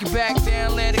pedestal, knock you back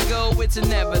down, let it go, it's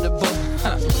inevitable.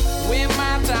 When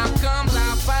my time comes,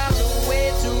 I'll find a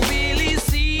way to really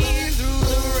see through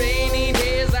the rainy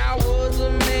days. I was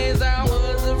amazed, I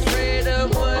was afraid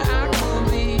of what I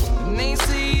could be. And they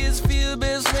say it's feel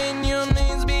best when your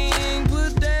name's being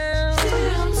put down.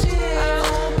 I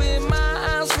open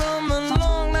my eyes from a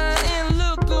long night and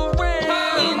look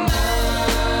around. And I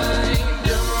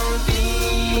don't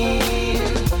feel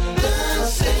the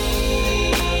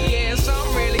same. Yes,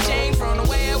 I'm really changed from the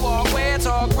way I walk, where I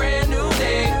talk, brand new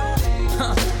day.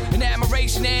 And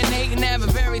admiration and hate and have a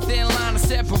very thin line of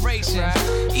separation.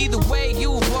 Either way,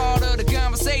 you a part of the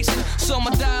conversation. So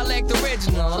my dialect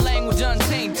original, language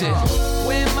untainted.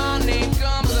 When my name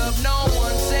comes up, no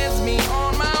one sends me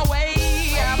on my way.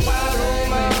 I follow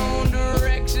my own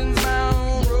directions, my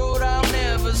own road, I'll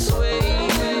never sway.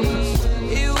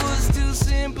 It was too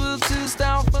simple to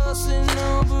stop fussing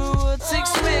over what's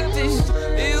expected.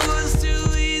 It was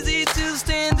too easy to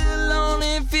stand alone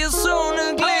and feel so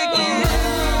neglected.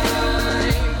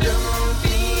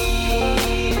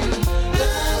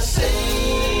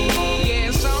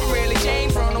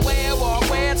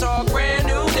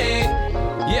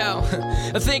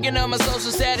 Thinking of my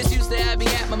social status used to have me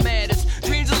at my maddest.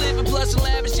 Dreams of living plus and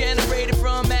lavish generated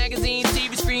from magazines,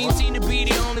 TV screens seem to be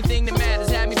the only thing that matters.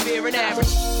 Had me fearing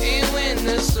average. And when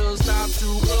the soul stops to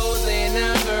close and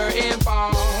hunger and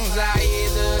falls, I hear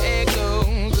the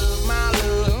echoes of my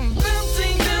love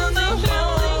bouncing down the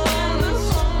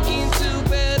halls into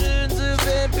patterns of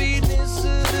happiness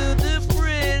or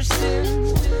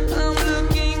depression. I'm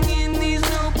looking in these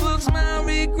notebooks, my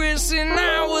regrets, and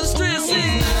I was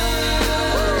stressing.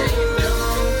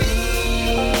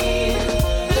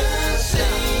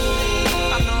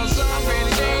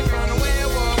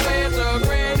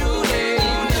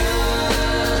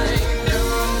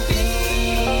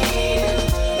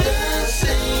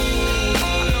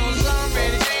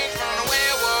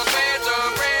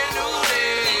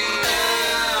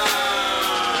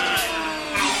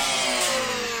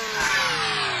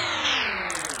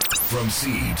 From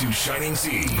sea to shining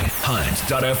sea,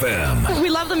 Hinds.fm. We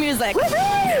love the music.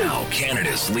 Now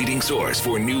Canada's leading source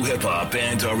for new hip-hop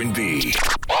and R&B.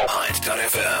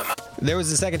 Hinds.fm. There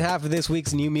was the second half of this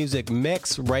week's new music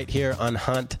mix right here on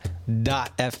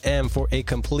Hunt.fm. For a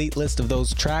complete list of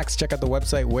those tracks, check out the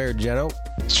website where, Jeno?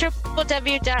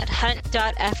 www.hunt.fm.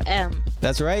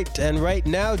 That's right. And right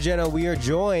now, Jeno, we are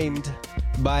joined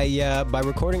by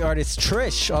recording artist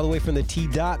Trish, all the way from the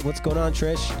T-Dot. What's going on,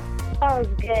 Trish? Oh,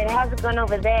 good. How's it going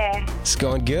over there? It's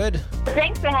going good.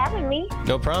 Thanks for having me.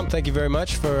 No problem. Thank you very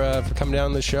much for coming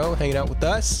down the show, hanging out with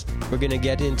us. We're gonna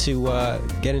get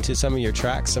into some of your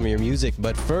tracks, some of your music,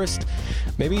 but first,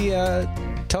 maybe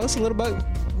tell us a little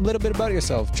little bit about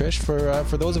yourself, Trish.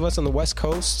 For those of us on the West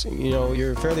Coast,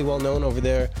 you're fairly well known over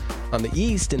there on the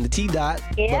East in the T-Dot.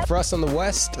 Yep. But for us on the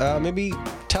West, maybe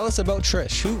tell us about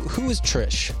Trish. Who is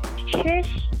Trish?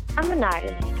 Trish, I'm an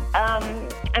artist.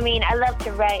 I love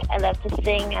to write, I love to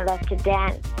sing, I love to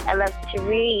dance, I love to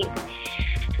read.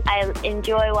 I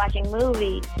enjoy watching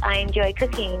movies, I enjoy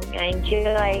cooking, I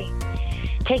enjoy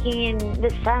taking in the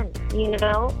sun,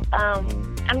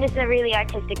 I'm just a really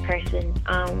artistic person.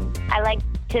 I like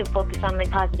to focus on the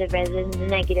positive rather than the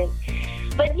negative.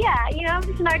 But yeah, I'm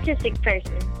just an artistic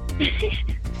person.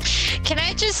 Can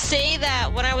I just say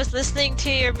that when I was listening to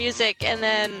your music and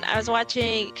then I was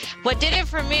watching, what did it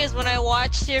for me is when I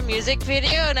watched your music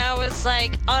video and I was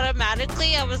like,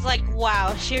 automatically, I was like,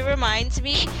 wow, she reminds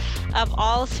me of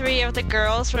all three of the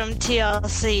girls from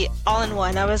TLC all in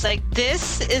one. I was like,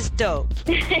 this is dope.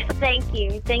 Thank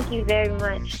you. Thank you very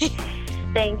much.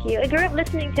 Thank you. I grew up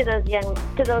listening to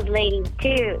those ladies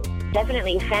too.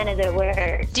 Definitely a fan of their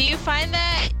work. Do you find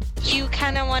that you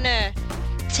kind of want to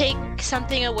take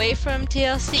something away from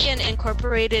TLC and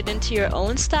incorporate it into your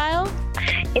own style?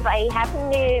 If I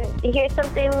happen to hear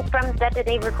something from that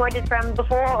they've recorded from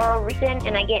before or recent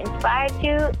and I get inspired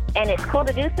to, and it's cool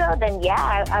to do so, then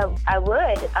yeah, I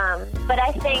would. But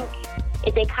I think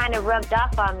if they kind of rubbed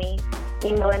off on me,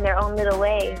 in their own little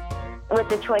way, with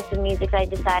the choice of music I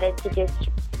decided to just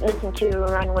listen to,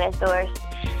 run with, or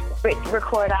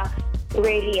record off the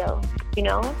radio,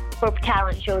 for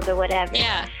talent shows or whatever.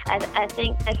 Yeah. I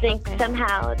think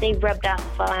somehow they rubbed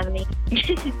off on me.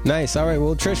 Nice. All right.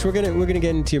 Well, Trish, we're gonna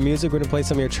get into your music. We're gonna play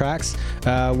some of your tracks.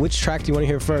 Which track do you want to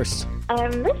hear first?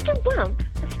 Let's do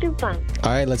Bump.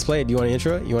 All right. Let's play it. Do you want to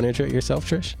intro it? You want to intro it yourself,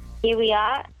 Trish? Here we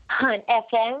are on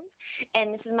FM,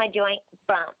 and this is my joint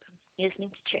Bump. You're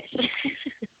listening to Trish.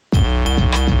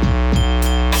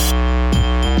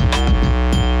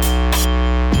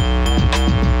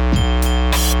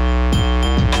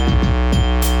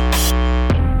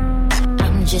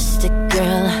 Just a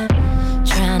girl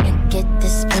trying to get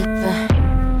this paper,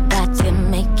 about to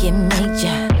make it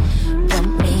major.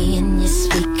 Bump me in your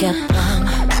speaker, bum,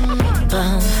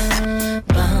 bum,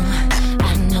 bum.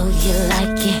 I know you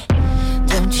like it,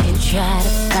 don't you try to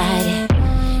fight it.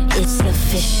 It's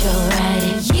official,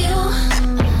 right?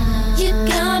 You're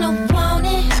gonna want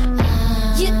it,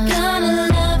 you're gonna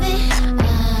love it,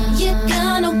 you're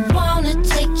gonna wanna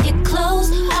take your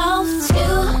clothes off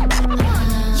too.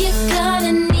 You're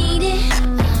gonna need it,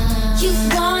 you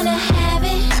wanna have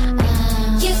it,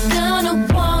 you're gonna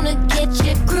wanna get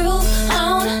your groove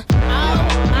on. Oh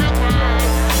my God,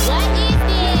 what is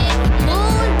this?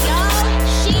 Ooh, no,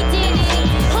 she did it.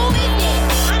 Who is this?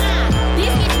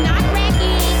 This is not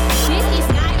Reggie, this is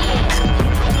not it.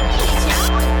 Wait a minute,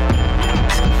 y'all.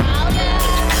 Hold up,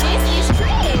 this is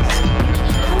Trish.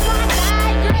 Oh my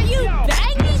God, girl, you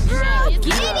banging, girl,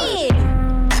 get it.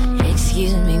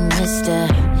 Excuse me, mister.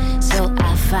 So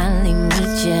I finally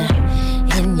meet ya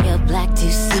in your black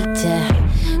two-seater,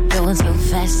 going so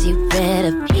fast you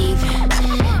better beep,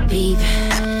 beep,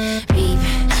 beep.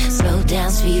 Slow down,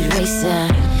 speed racer.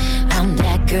 I'm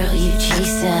that girl you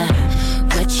chaser.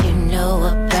 What you know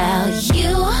about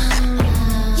you?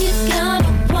 You're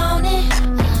gonna want it,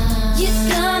 you're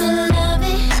gonna love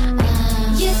it,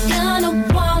 you're gonna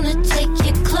wanna take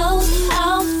your clothes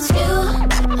off too.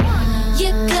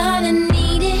 You're gonna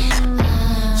need it,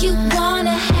 you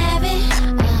wanna have it,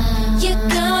 you're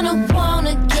gonna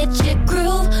wanna get your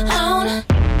groove on.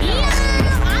 Yeah,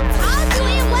 I told you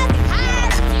it was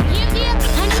hard. Yip,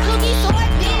 honey cookie,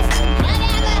 swordfish,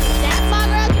 whatever. That's my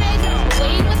girl Trish.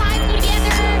 We was high school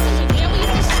together, and we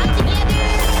used to shop together,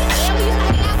 and we used to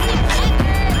hang out together.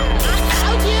 I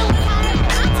told you it was hard.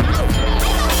 I told you.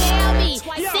 They gonna tell me.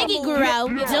 Siggy girl,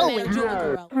 do it.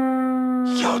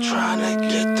 Yo, tryna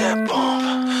get that bump.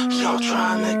 Yo,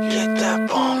 tryna get that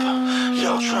bump.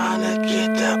 Yo, tryna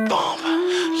get that bump.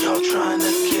 Yo,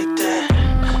 tryna get that.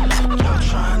 Yo,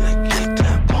 tryna get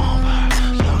that bump.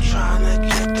 Yo, tryna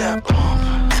get that bump.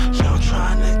 Yo,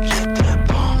 tryna get that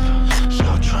bump.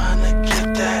 Yo, tryna get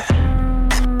that.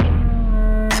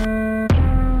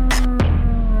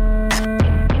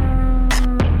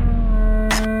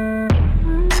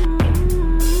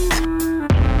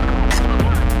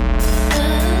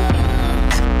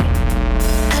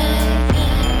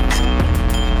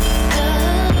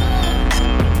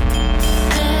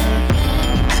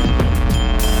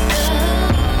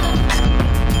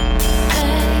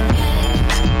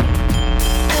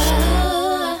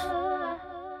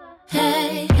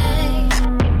 Hey, hey.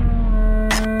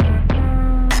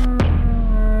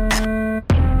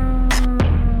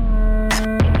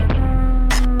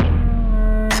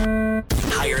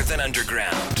 Higher than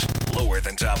underground, lower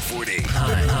than top 40.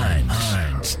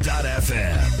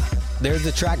 There's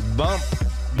the track Bump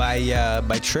by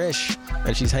Trish,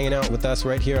 and she's hanging out with us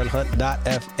right here on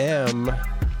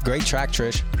Hunt.fm. Great track,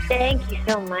 Trish. Thank you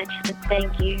so much.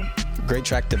 Thank you. Great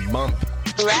track to bump.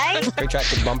 Right? Great track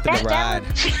to bump in the ride.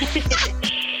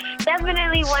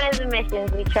 Definitely one of the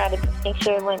missions we try to make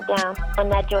sure it went down when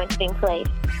that joint's being played.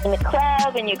 In the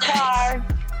club, in your car.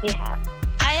 Yeah.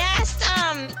 I asked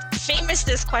Famous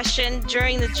this question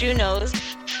during the Junos.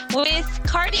 With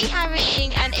Cardi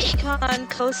having an Akon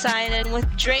cosign and with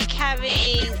Drake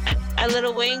having a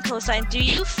Lil Wayne cosign, do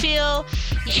you feel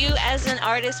you as an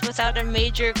artist without a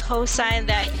major cosign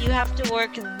that you have to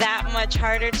work that much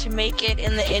harder to make it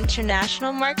in the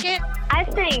international market? I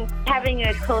think having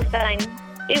a cosign,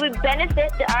 it would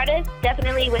benefit the artist,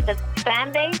 definitely with a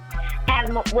fan base.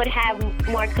 Would have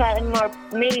more,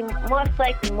 maybe most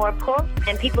likely more pull,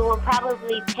 and people will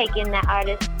probably take in that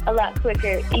artist a lot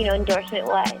quicker,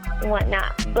 endorsement-wise and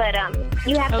whatnot. But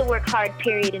you have to work hard,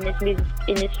 period, in this music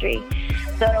industry.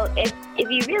 So if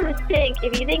you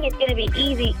think it's going to be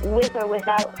easy with or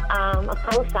without a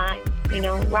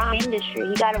cosign, wrong industry.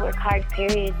 You got to work hard,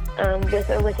 period, with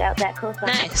or without that cosign.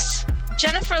 Nice.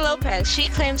 Jennifer Lopez, she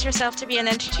claims herself to be an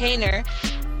entertainer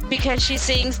because she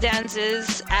sings,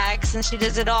 dances, acts, and she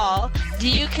does it all. Do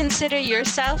you consider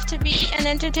yourself to be an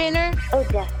entertainer? Oh,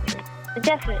 definitely. I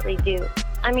definitely do.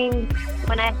 I mean,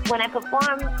 when I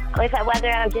perform, whether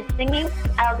I'm just singing,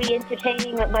 I'll be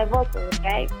entertaining with my vocals,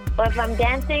 right? Or if I'm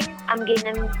dancing, I'm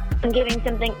giving them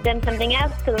something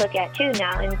else to look at too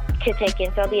now and to take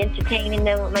in. So I'll be entertaining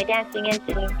them with my dancing and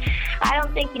singing. I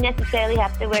don't think you necessarily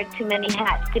have to wear too many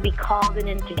hats to be called an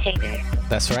entertainer.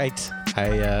 That's right.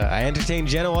 I entertain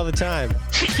Jenna all the time.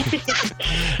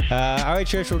 All right,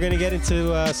 Trish, we're going to get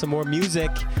into some more music.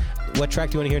 What track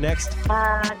do you want to hear next?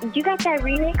 You got that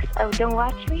remix of Don't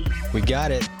Watch Me? We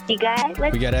got it. You got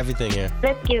it? We got everything here.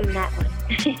 Let's give him that one.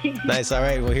 Nice. All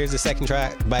right. Well, here's the second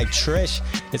track by Trish.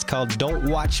 It's called Don't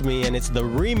Watch Me, and it's the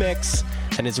remix,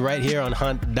 and it's right here on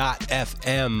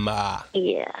Hunt.fm.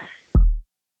 Yeah.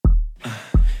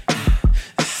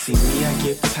 See me, I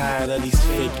get tired of these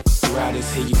fake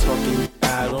riders. Hear you talking,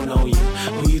 I don't know you.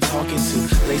 Who you talking to?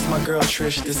 Lace my girl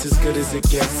Trish, this is good as it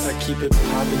gets. I keep it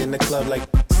popping in the club like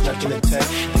stuck in a tech.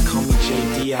 They call me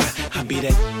JDI. I be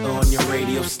that on your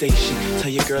radio station.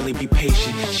 Tell your girlie be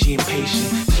patient, she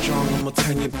impatient. Strong, I'ma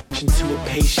turn your bitch into a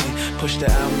patient. Push the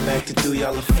album back to do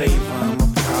y'all a favor. I'm a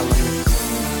problem.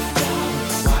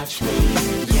 Don't watch me,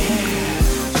 yeah.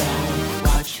 Don't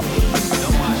watch me.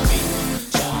 Don't watch me.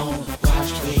 Don't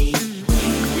watch me.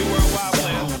 We worldwide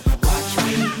now. Don't watch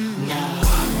me. No,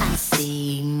 I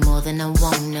see more than I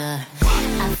wanna.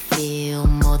 I feel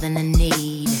more than I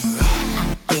need.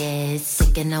 I get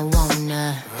sick and I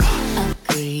wanna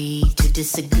agree to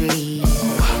disagree.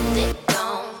 They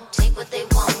don't take what they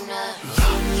wanna.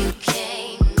 You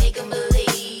can't make them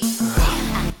believe.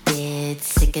 I get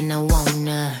sick and I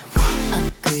wanna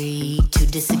agree to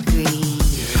disagree.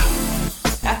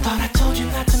 I thought I told you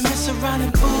not to mess around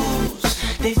and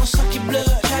booze. They gon' suck your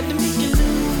blood, try to make you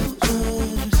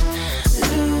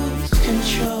lose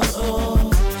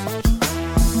control.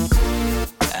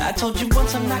 I told you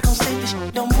once I'm not gon' say this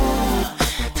shit no more.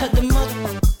 Tell the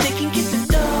mother they can get the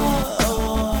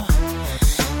door.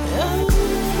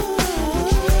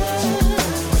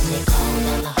 When they call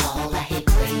down the hall, I hit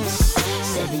race.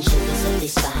 7 sugars up their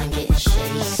spine getting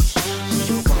chased. We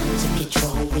the ones in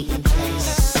control, we in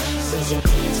place. Raise your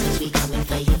hands cause we coming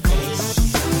for your face.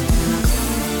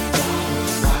 Don't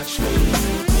watch me.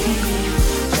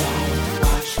 Don't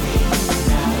watch me.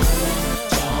 No.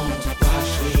 Don't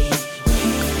watch me.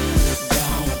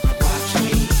 Don't watch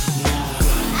me. No.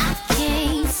 I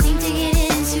can't seem to get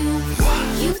into what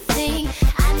you think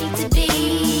I need to be.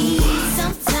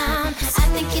 Sometimes I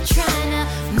think you're trying to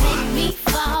make me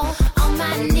fall on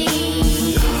my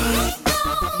knees. They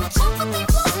don't talk what they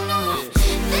wanna.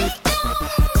 They don't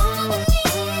wanna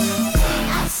believe.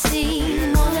 I see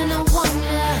more than I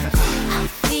wanna. I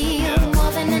feel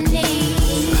more than I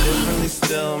need. Really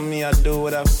still me, I do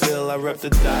what I feel. I rep the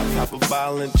dot, pop a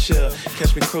bottle and chill.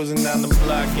 Catch me cruising down the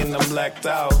block and I'm blacked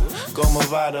out. Go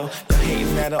Movado, you're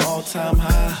hating at an all-time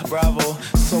high. Bravo,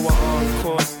 so I'm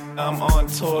encore. I'm on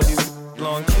tour. These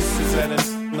long kisses at a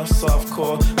no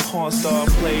softcore. Porn star,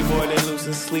 playboy, they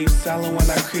losing sleep. Silent when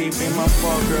I creep. Ain't my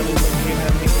fault, girl, they looking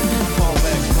at me. Fall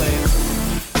back, player.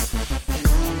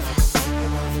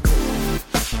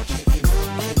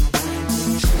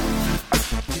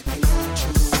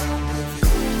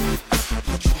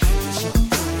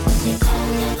 They call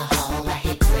down the hall, I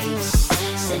hit race.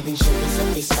 7 sugars up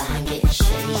their spine getting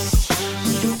chased.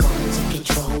 We the ones in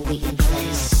control, we in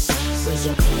place. Raise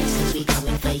your hands cause we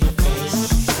coming for your face.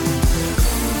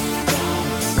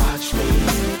 Don't watch me.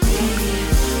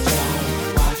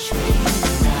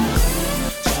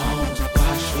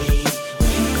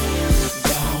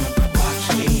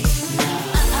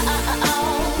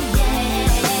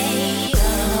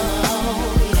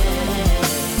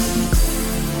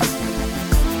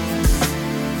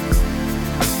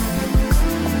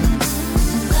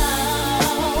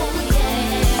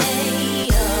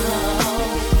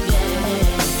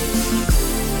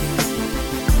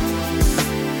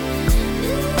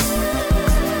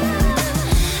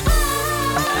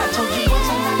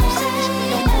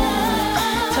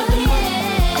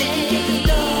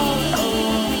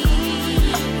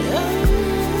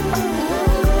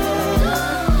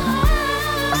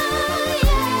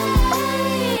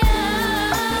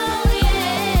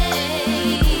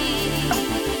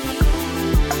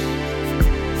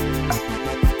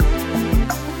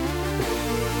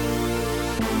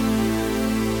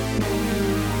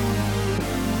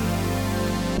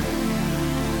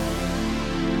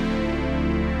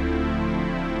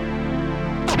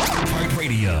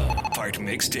 Radio. Part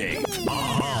mixtape.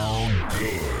 All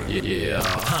good. Yeah.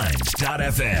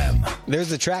 Hunt.fm. There's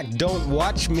the track Don't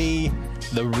Watch Me,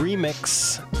 the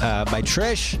remix by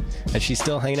Trish. And she's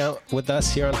still hanging out with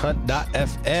us here on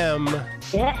Hunt.fm.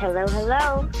 Yeah, hello,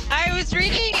 hello. I was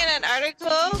reading in an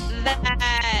article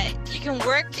that you can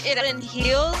work it in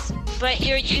heels, but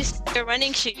you're used to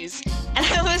running shoes. And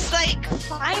I was like,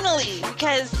 finally,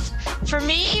 because for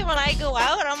me, when I go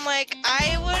out, I'm like,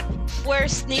 I would wear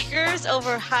sneakers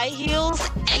over high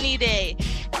heels any day.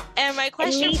 And my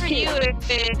question for you is,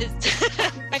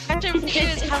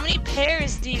 how many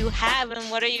pairs do you have, and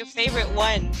what are your favorite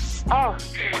ones? Oh,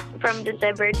 from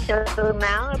December till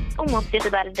now, almost just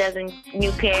about a dozen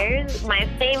new pairs. My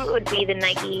favorite would be the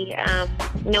Nike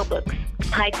notebooks,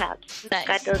 high tops. Nice.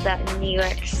 Got those out in New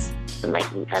York. Like,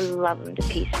 I love them to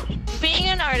pieces. Being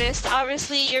an artist,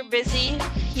 obviously you're busy.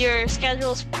 Your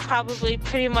schedule's probably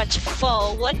pretty much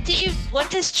full. What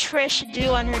does Trish do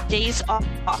on her days off?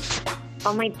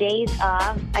 On my days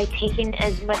off, I take in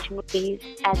as much movies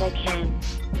as I can.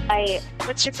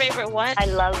 What's your favorite one? I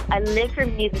live for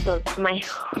musicals. My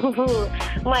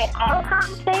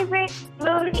all-time favorite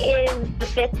movie is The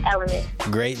Fifth Element.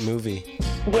 Great movie.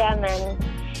 Yeah, man.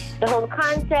 The whole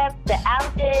concept, the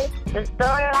outfits, the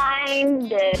storyline,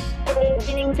 the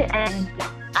beginning to end.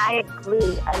 I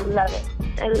agree. I love it.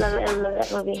 I love that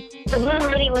movie. The Blue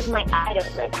Lady was my idol.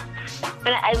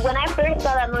 Like, when I first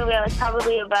saw that movie, I was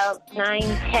probably about 9,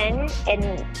 10.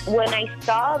 And when I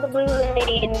saw the Blue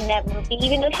Lady in that movie,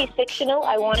 even though she's fictional,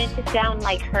 I wanted to sound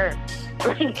like her.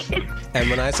 And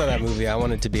when I saw that movie, I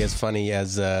wanted to be as funny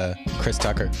as Chris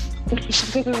Tucker.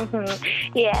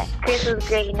 Yeah, Chris was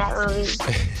great in that movie.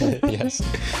 Yes.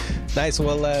 Nice.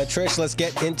 Well, Trish, let's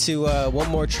get into one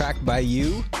more track by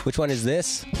you. Which one is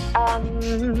this?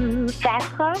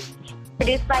 Fast Car,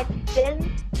 produced by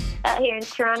Spin here in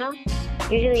Toronto.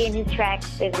 Usually in his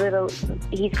tracks, he's got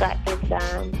this,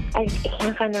 I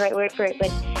can't find the right word for it,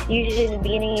 but usually in the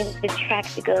beginning of the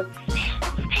tracks it goes,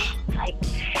 like,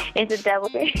 it's a double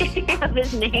of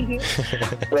his name.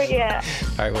 But yeah.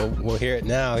 All right, well, we'll hear it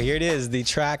now. Here it is, the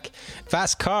track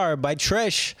Fast Car by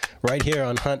Trish, right here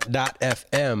on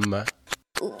Hunt.fm.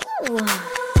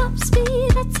 Top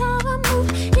speed, that's how I move.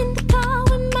 In the car,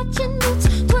 we're matching moves.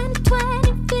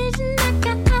 2020 vision, I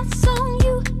got eyes on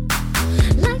you.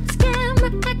 Lights,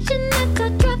 camera, action, I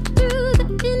got drop through the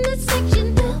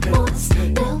intersection. Billboards,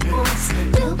 billboards,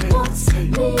 billboards,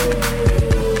 me.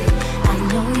 I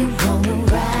know you wanna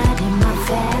ride in my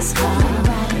fast car.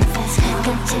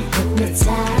 Got you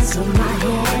hypnotized with my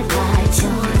headlights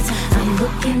on. I'm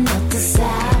looking up the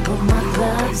side with my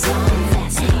gloves on.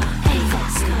 Fast car,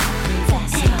 fast car,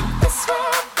 fast car. This way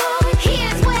I'm going.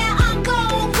 Here's what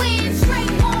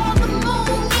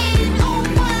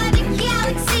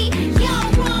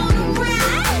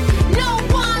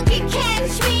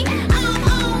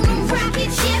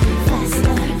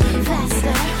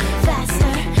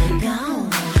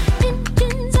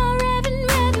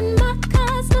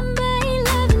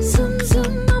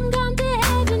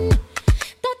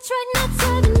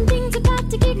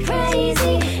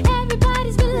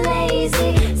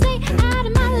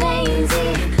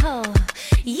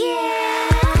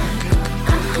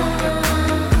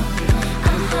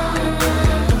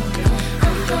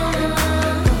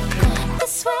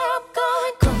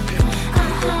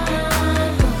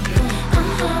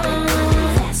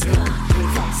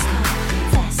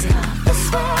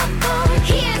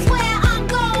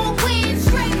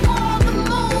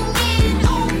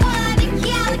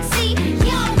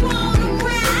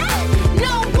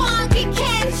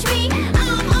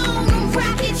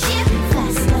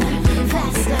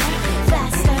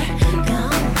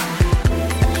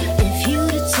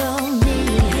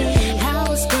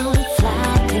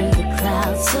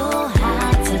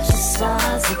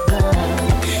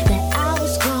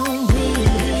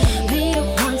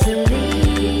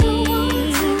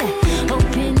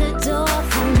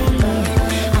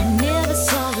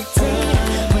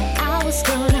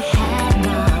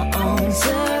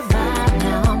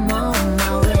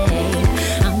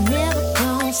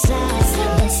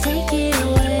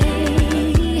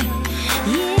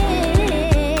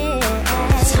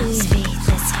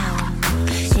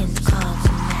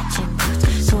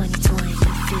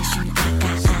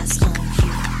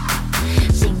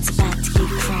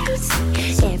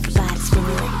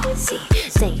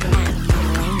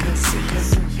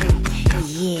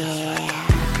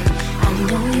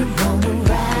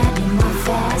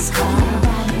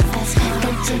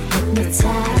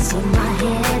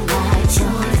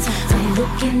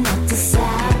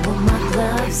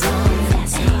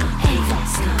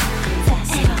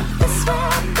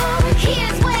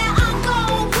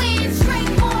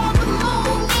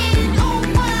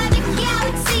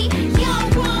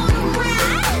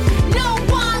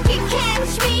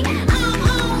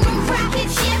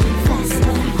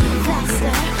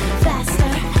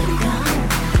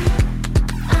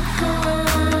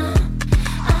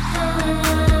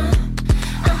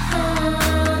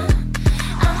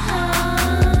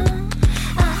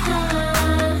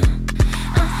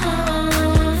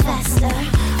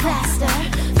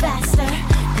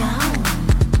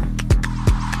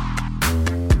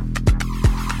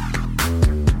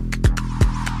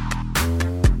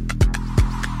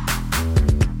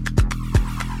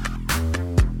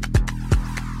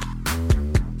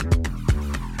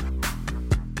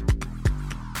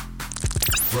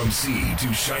From sea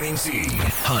to shining sea,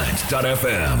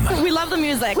 Hunt.fm. We love the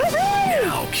music.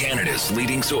 Now Canada's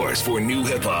leading source for new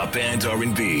hip-hop and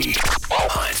R&B.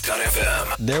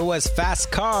 Hunt.fm. There was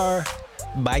Fast Car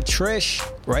by Trish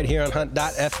right here on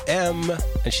Hunt.fm.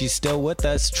 And she's still with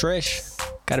us. Trish,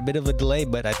 got a bit of a delay,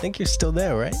 but I think you're still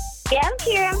there, right? Yeah, I'm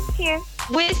here.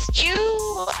 With you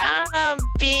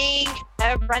being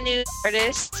a brand new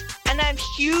artist, and I'm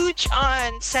huge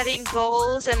on setting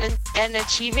goals and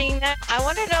achieving them, I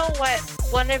want to know what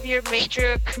one of your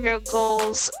major career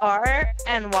goals are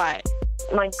and why.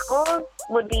 My goals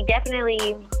would be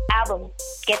definitely album.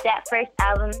 Get that first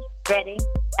album ready,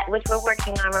 which we're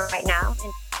working on right now.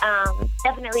 And,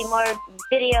 definitely more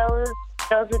videos.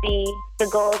 Those would be the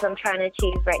goals I'm trying to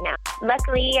achieve right now.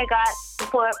 Luckily, I got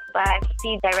support by a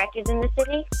few directors in the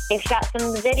city. They've shot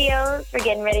some videos. We're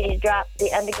getting ready to drop the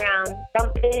Underground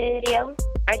Bumpin video.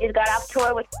 I just got off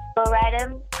tour with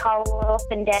Flowrider, Carl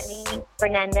and Danny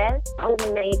Fernandez. It was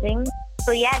amazing.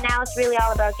 So yeah, now it's really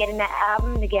all about getting that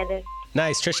album together.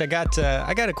 Nice, Trish. I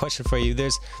got a question for you.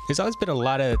 There's always been a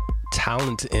lot of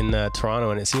talent in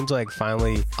Toronto, and it seems like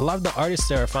finally a lot of the artists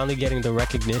there are finally getting the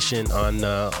recognition on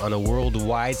a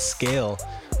worldwide scale.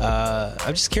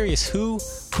 I'm just curious, who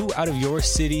out of your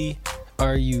city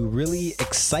are you really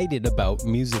excited about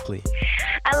musically?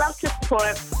 I love to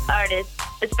support artists,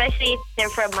 especially if they're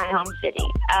from my home city.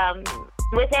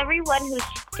 With everyone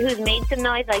who's made some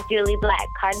noise, like Julie Black,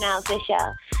 Cardinal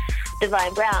Fisher,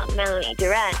 Divine Brown, Melanie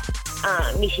Durant,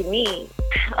 Misha Me.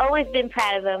 Always been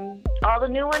proud of them. All the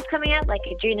new ones coming up, like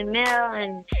Adrena Mill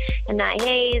and Nye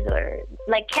Hayes, or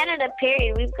like Canada,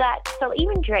 period. We've got, so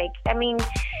even Drake. I mean,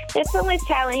 there's so much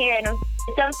talent here, and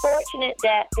it's unfortunate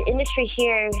that the industry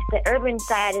here, the urban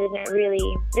side, isn't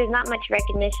really, there's not much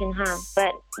recognition, huh?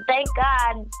 But thank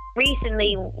God,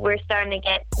 recently we're starting to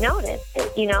get noticed,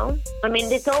 you know? I mean,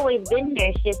 it's always been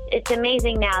here. It's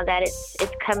amazing now that it's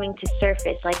coming to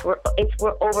surface. Like we're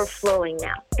overflowing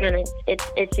now, and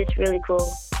it's just really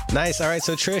cool. Nice. All right.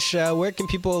 So Trish, where can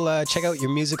people check out your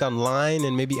music online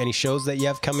and maybe any shows that you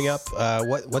have coming up?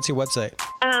 What's your website?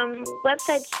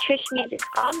 Website's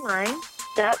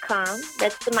trishmusiconline.com.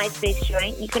 That's the MySpace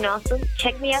joint. You can also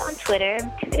check me out on Twitter,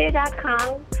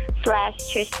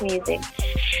 twitter.com/trishmusic.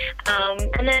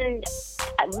 And then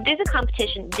there's a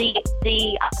competition. The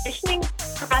auditioning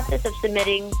process of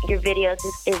submitting your videos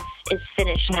is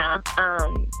finished now.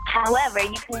 However,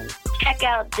 you can check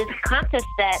out this contest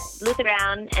that Luther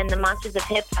Brown and the Monsters of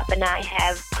Hip Hop and I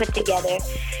have put together.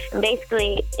 And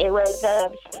basically, it was a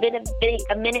minute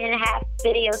and a half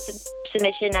video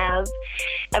submission of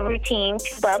a routine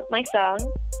to bump my song.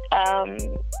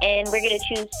 And we're going to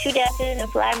choose 2 dancers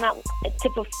and fly them out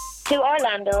to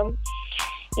Orlando.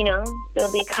 You know,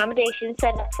 there'll be accommodations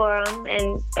set up for them.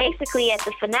 And basically at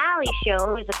the finale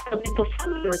show, there's a person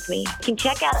performing with me. You can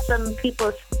check out some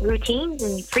people's routines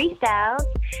and freestyles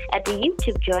at the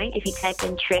YouTube joint if you type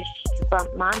in Trish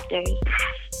Bump Monsters.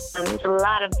 There's a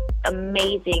lot of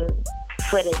amazing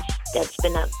footage that's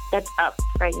up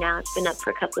right now. It's been up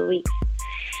for a couple of weeks.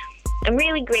 I'm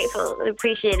really grateful and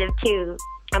appreciative, too,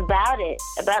 about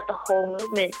the whole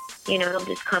movement, you know, of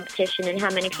this competition and how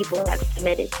many people have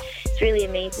submitted. It's really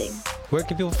amazing. Where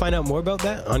can people find out more about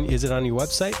that? Is it on your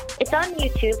website? It's on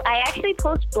YouTube. I actually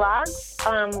post blogs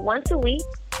once a week,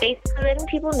 basically letting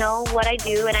people know what I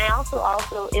do. And I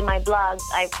also in my blogs,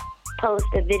 I post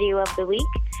a video of the week.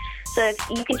 So if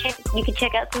you can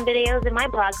check out some videos in my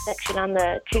blog section on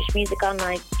the Trish Music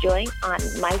Online joint on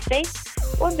MySpace,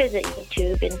 or visit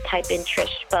YouTube and type in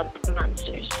Trish Bump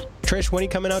Monsters. Trish, when are you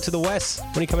coming out to the West?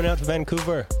 When are you coming out to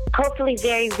Vancouver? Hopefully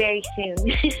very, very soon.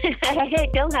 I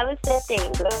don't have a set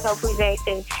date, but hopefully very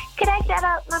soon. Could I shout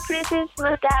out my producers,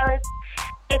 my stylists,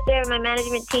 right there, my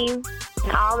management team,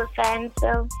 and all the fans,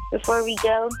 so before we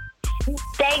go?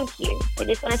 Thank you. I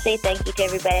just want to say thank you to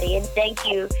everybody, and thank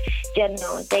you,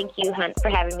 General, and thank you, Hunt, for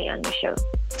having me on your show.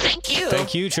 Thank you.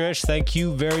 Thank you, Trish. Thank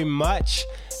you very much.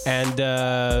 And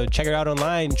check her out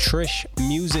online,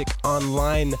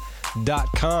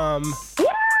 trishmusiconline.com. Yeah!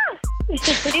 Do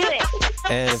it.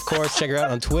 And of course, check her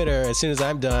out on Twitter. As soon as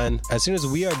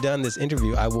we are done this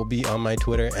interview, I will be on my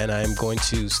Twitter, and I'm going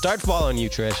to start following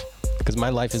you, Trish, because my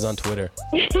life is on Twitter.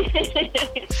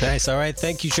 Nice. All right.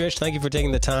 Thank you, Trish. Thank you for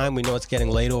taking the time. We know it's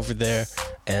getting late over there.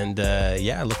 And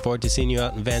I look forward to seeing you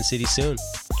out in Van City soon.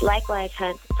 Likewise,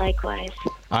 Hunt. Likewise.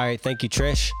 All right. Thank you,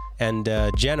 Trish. And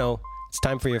Jeno, it's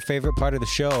time for your favorite part of the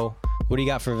show. What do you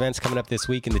got for events coming up this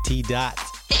week in the T-Dot?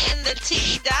 In the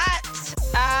T-Dot,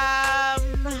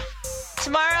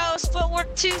 tomorrow's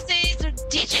Footwork Tuesdays with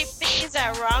DJ Faze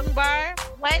at Wrong Bar.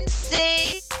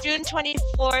 Wednesday, June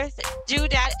 24th, Do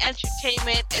Dat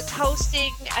Entertainment is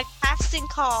hosting a casting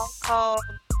call called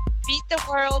Beat the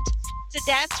World to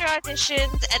Dancer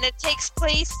Auditions, and it takes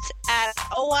place at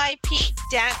OIP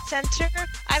Dance Center.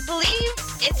 I believe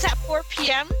it's at 4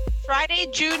 p.m. Friday,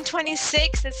 June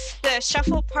 26th, it's the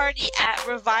Shuffle Party at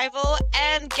Revival,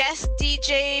 and guest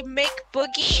DJ Mick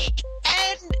Boogie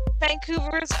and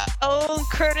Vancouver's own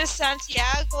Curtis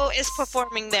Santiago is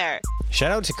performing there.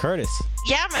 Shout out to Curtis.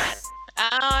 Yeah, man.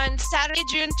 On Saturday,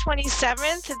 June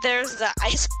 27th, there's the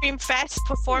Ice Cream Fest.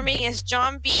 Performing is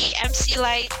John B, MC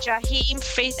Light, Jaheim,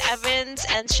 Faith Evans,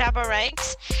 and Shabba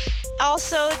Ranks.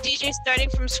 Also, DJ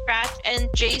Starting From Scratch and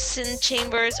Jason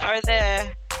Chambers are the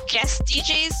guest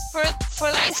DJs for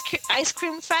the Ice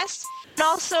Cream Fest. And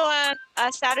also on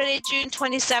Saturday, June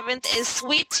 27th, is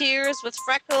Sweet Tears with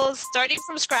Freckles, Starting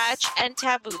From Scratch, and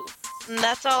Taboo. And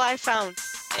that's all I found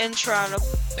in Toronto.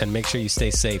 And make sure you stay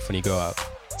safe when you go out.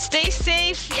 Stay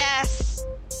safe, yes.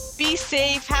 Be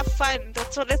safe, have fun.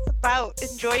 That's what it's about.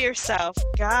 Enjoy yourself.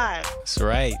 God. That's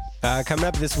right. Coming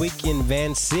up this week in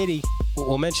Van City,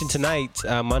 we'll mention tonight,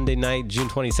 Monday night, June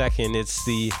 22nd, it's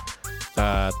the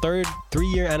third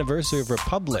 3-year anniversary of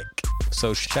Republic.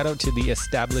 So shout out to the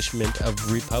establishment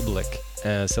of Republic,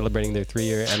 celebrating their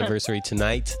 3-year anniversary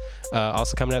tonight.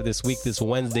 Also coming up this week, this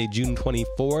Wednesday, June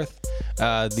 24th,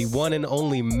 the one and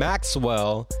only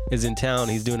Maxwell is in town.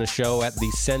 He's doing a show at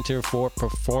the Center for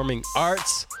Performing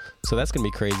Arts. So that's going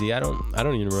to be crazy. I don't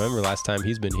even remember last time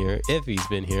he's been here, if he's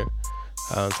been here.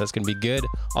 So that's going to be good.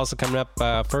 Also coming up,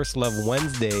 First Love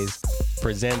Wednesdays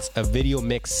presents a video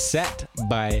mix set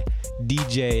by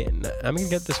DJ, I'm going to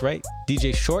get this right,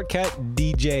 DJ Shortcut,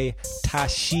 DJ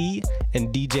Tashi,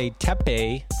 and DJ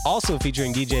Tepe. Also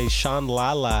featuring DJ Sean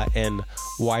Lala and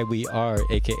Why We Are,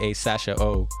 a.k.a. Sasha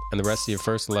O, and the rest of your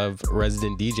First Love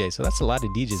resident DJ. So that's a lot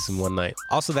of DJs in one night.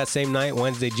 Also that same night,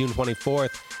 Wednesday, June 24th,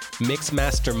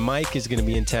 Mixmaster Mike is going to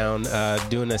be in town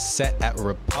doing a set at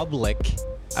Republic.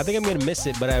 I think I'm going to miss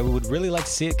it, but I would really like to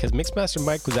see it because Mixmaster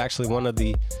Mike was actually one of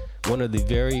the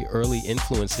very early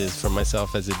influences for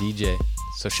myself as a DJ.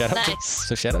 So shout out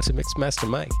to Mixmaster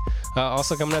Mike.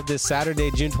 Also coming up this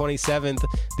Saturday, June 27th,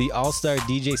 the All-Star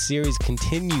DJ Series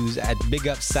continues at Big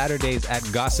Up Saturdays at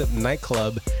Gossip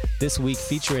Nightclub. This week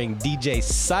featuring DJ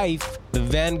Syph, the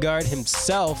Vanguard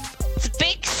himself. It's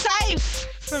Big Syph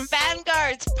from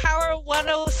Vanguard's Power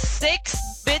 106,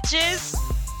 bitches.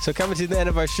 So coming to the end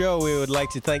of our show, we would like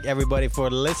to thank everybody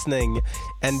for listening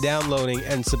and downloading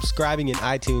and subscribing in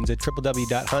iTunes at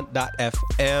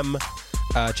www.hunt.fm.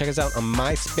 Check us out on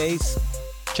MySpace.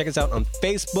 Check us out on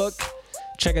Facebook.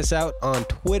 Check us out on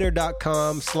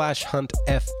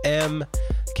twitter.com/huntfm.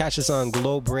 Catch us on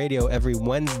Globe Radio every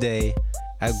Wednesday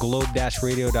at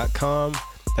globe-radio.com.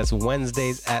 That's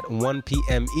Wednesdays at 1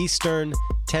 p.m. Eastern,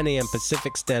 10 a.m.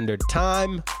 Pacific Standard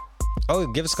Time. Oh,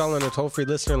 give us a call on our toll-free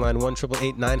listener line,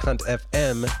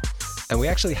 1-888-9-HUNT-FM. And we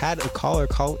actually had a caller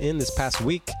call in this past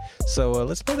week. So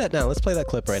let's play that now. Let's play that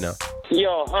clip right now.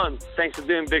 Yo, Hunt, thanks for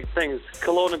doing big things.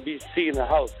 Kelowna, BC in the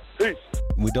house. Peace.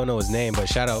 We don't know his name, but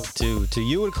shout out to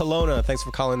you in Kelowna. Thanks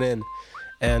for calling in.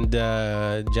 And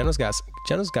Jenna's got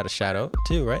a shout out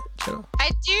too, right, Jenna? I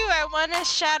do. I want to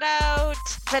shout out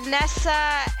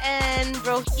Vanessa and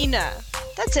Rohina.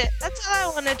 That's it. That's all I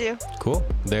want to do. Cool.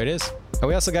 There it is. And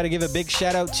we also got to give a big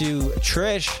shout out to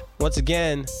Trish. Once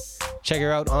again, check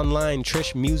her out online,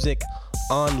 Trish Music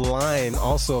Online.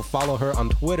 Also follow her on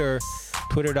Twitter,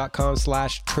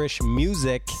 twitter.com/Trish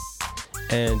Music.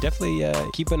 And definitely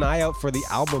keep an eye out for the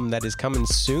album that is coming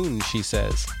soon, she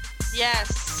says.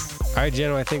 Yes. All right,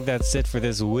 Jenna, I think that's it for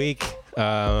this week.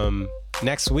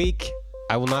 Next week,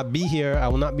 I will not be here. I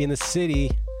will not be in the city.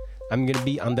 I'm going to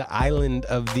be on the island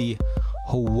of the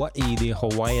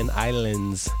Hawaiian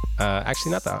Islands.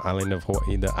 Actually, not the island of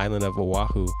Hawaii, the island of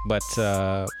Oahu. But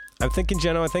I'm thinking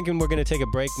we're going to take a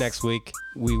break next week.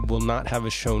 We will not have a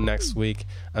show next week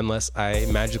unless I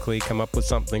magically come up with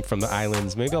something from the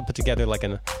islands. Maybe I'll put together like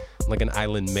an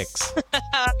island mix.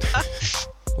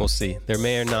 We'll see. There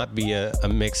may or not be a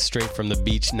mix straight from the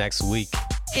beach next week.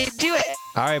 Okay, do it.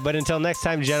 All right, but until next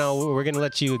time, Jenna, we're going to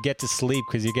let you get to sleep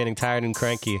because you're getting tired and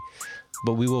cranky.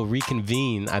 But we will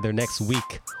reconvene either next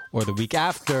week or the week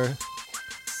after.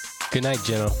 Good night,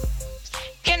 Jenna.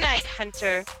 Good night,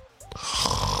 Hunter.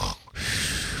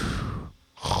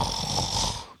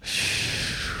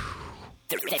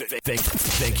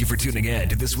 Thank you for tuning in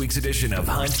to this week's edition of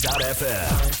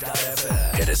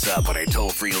Hunt.fm. Hit us up on our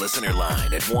toll-free listener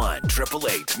line at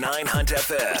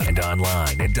 1-888-9-HUNT-FM and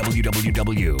online at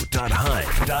www.hunt.fm.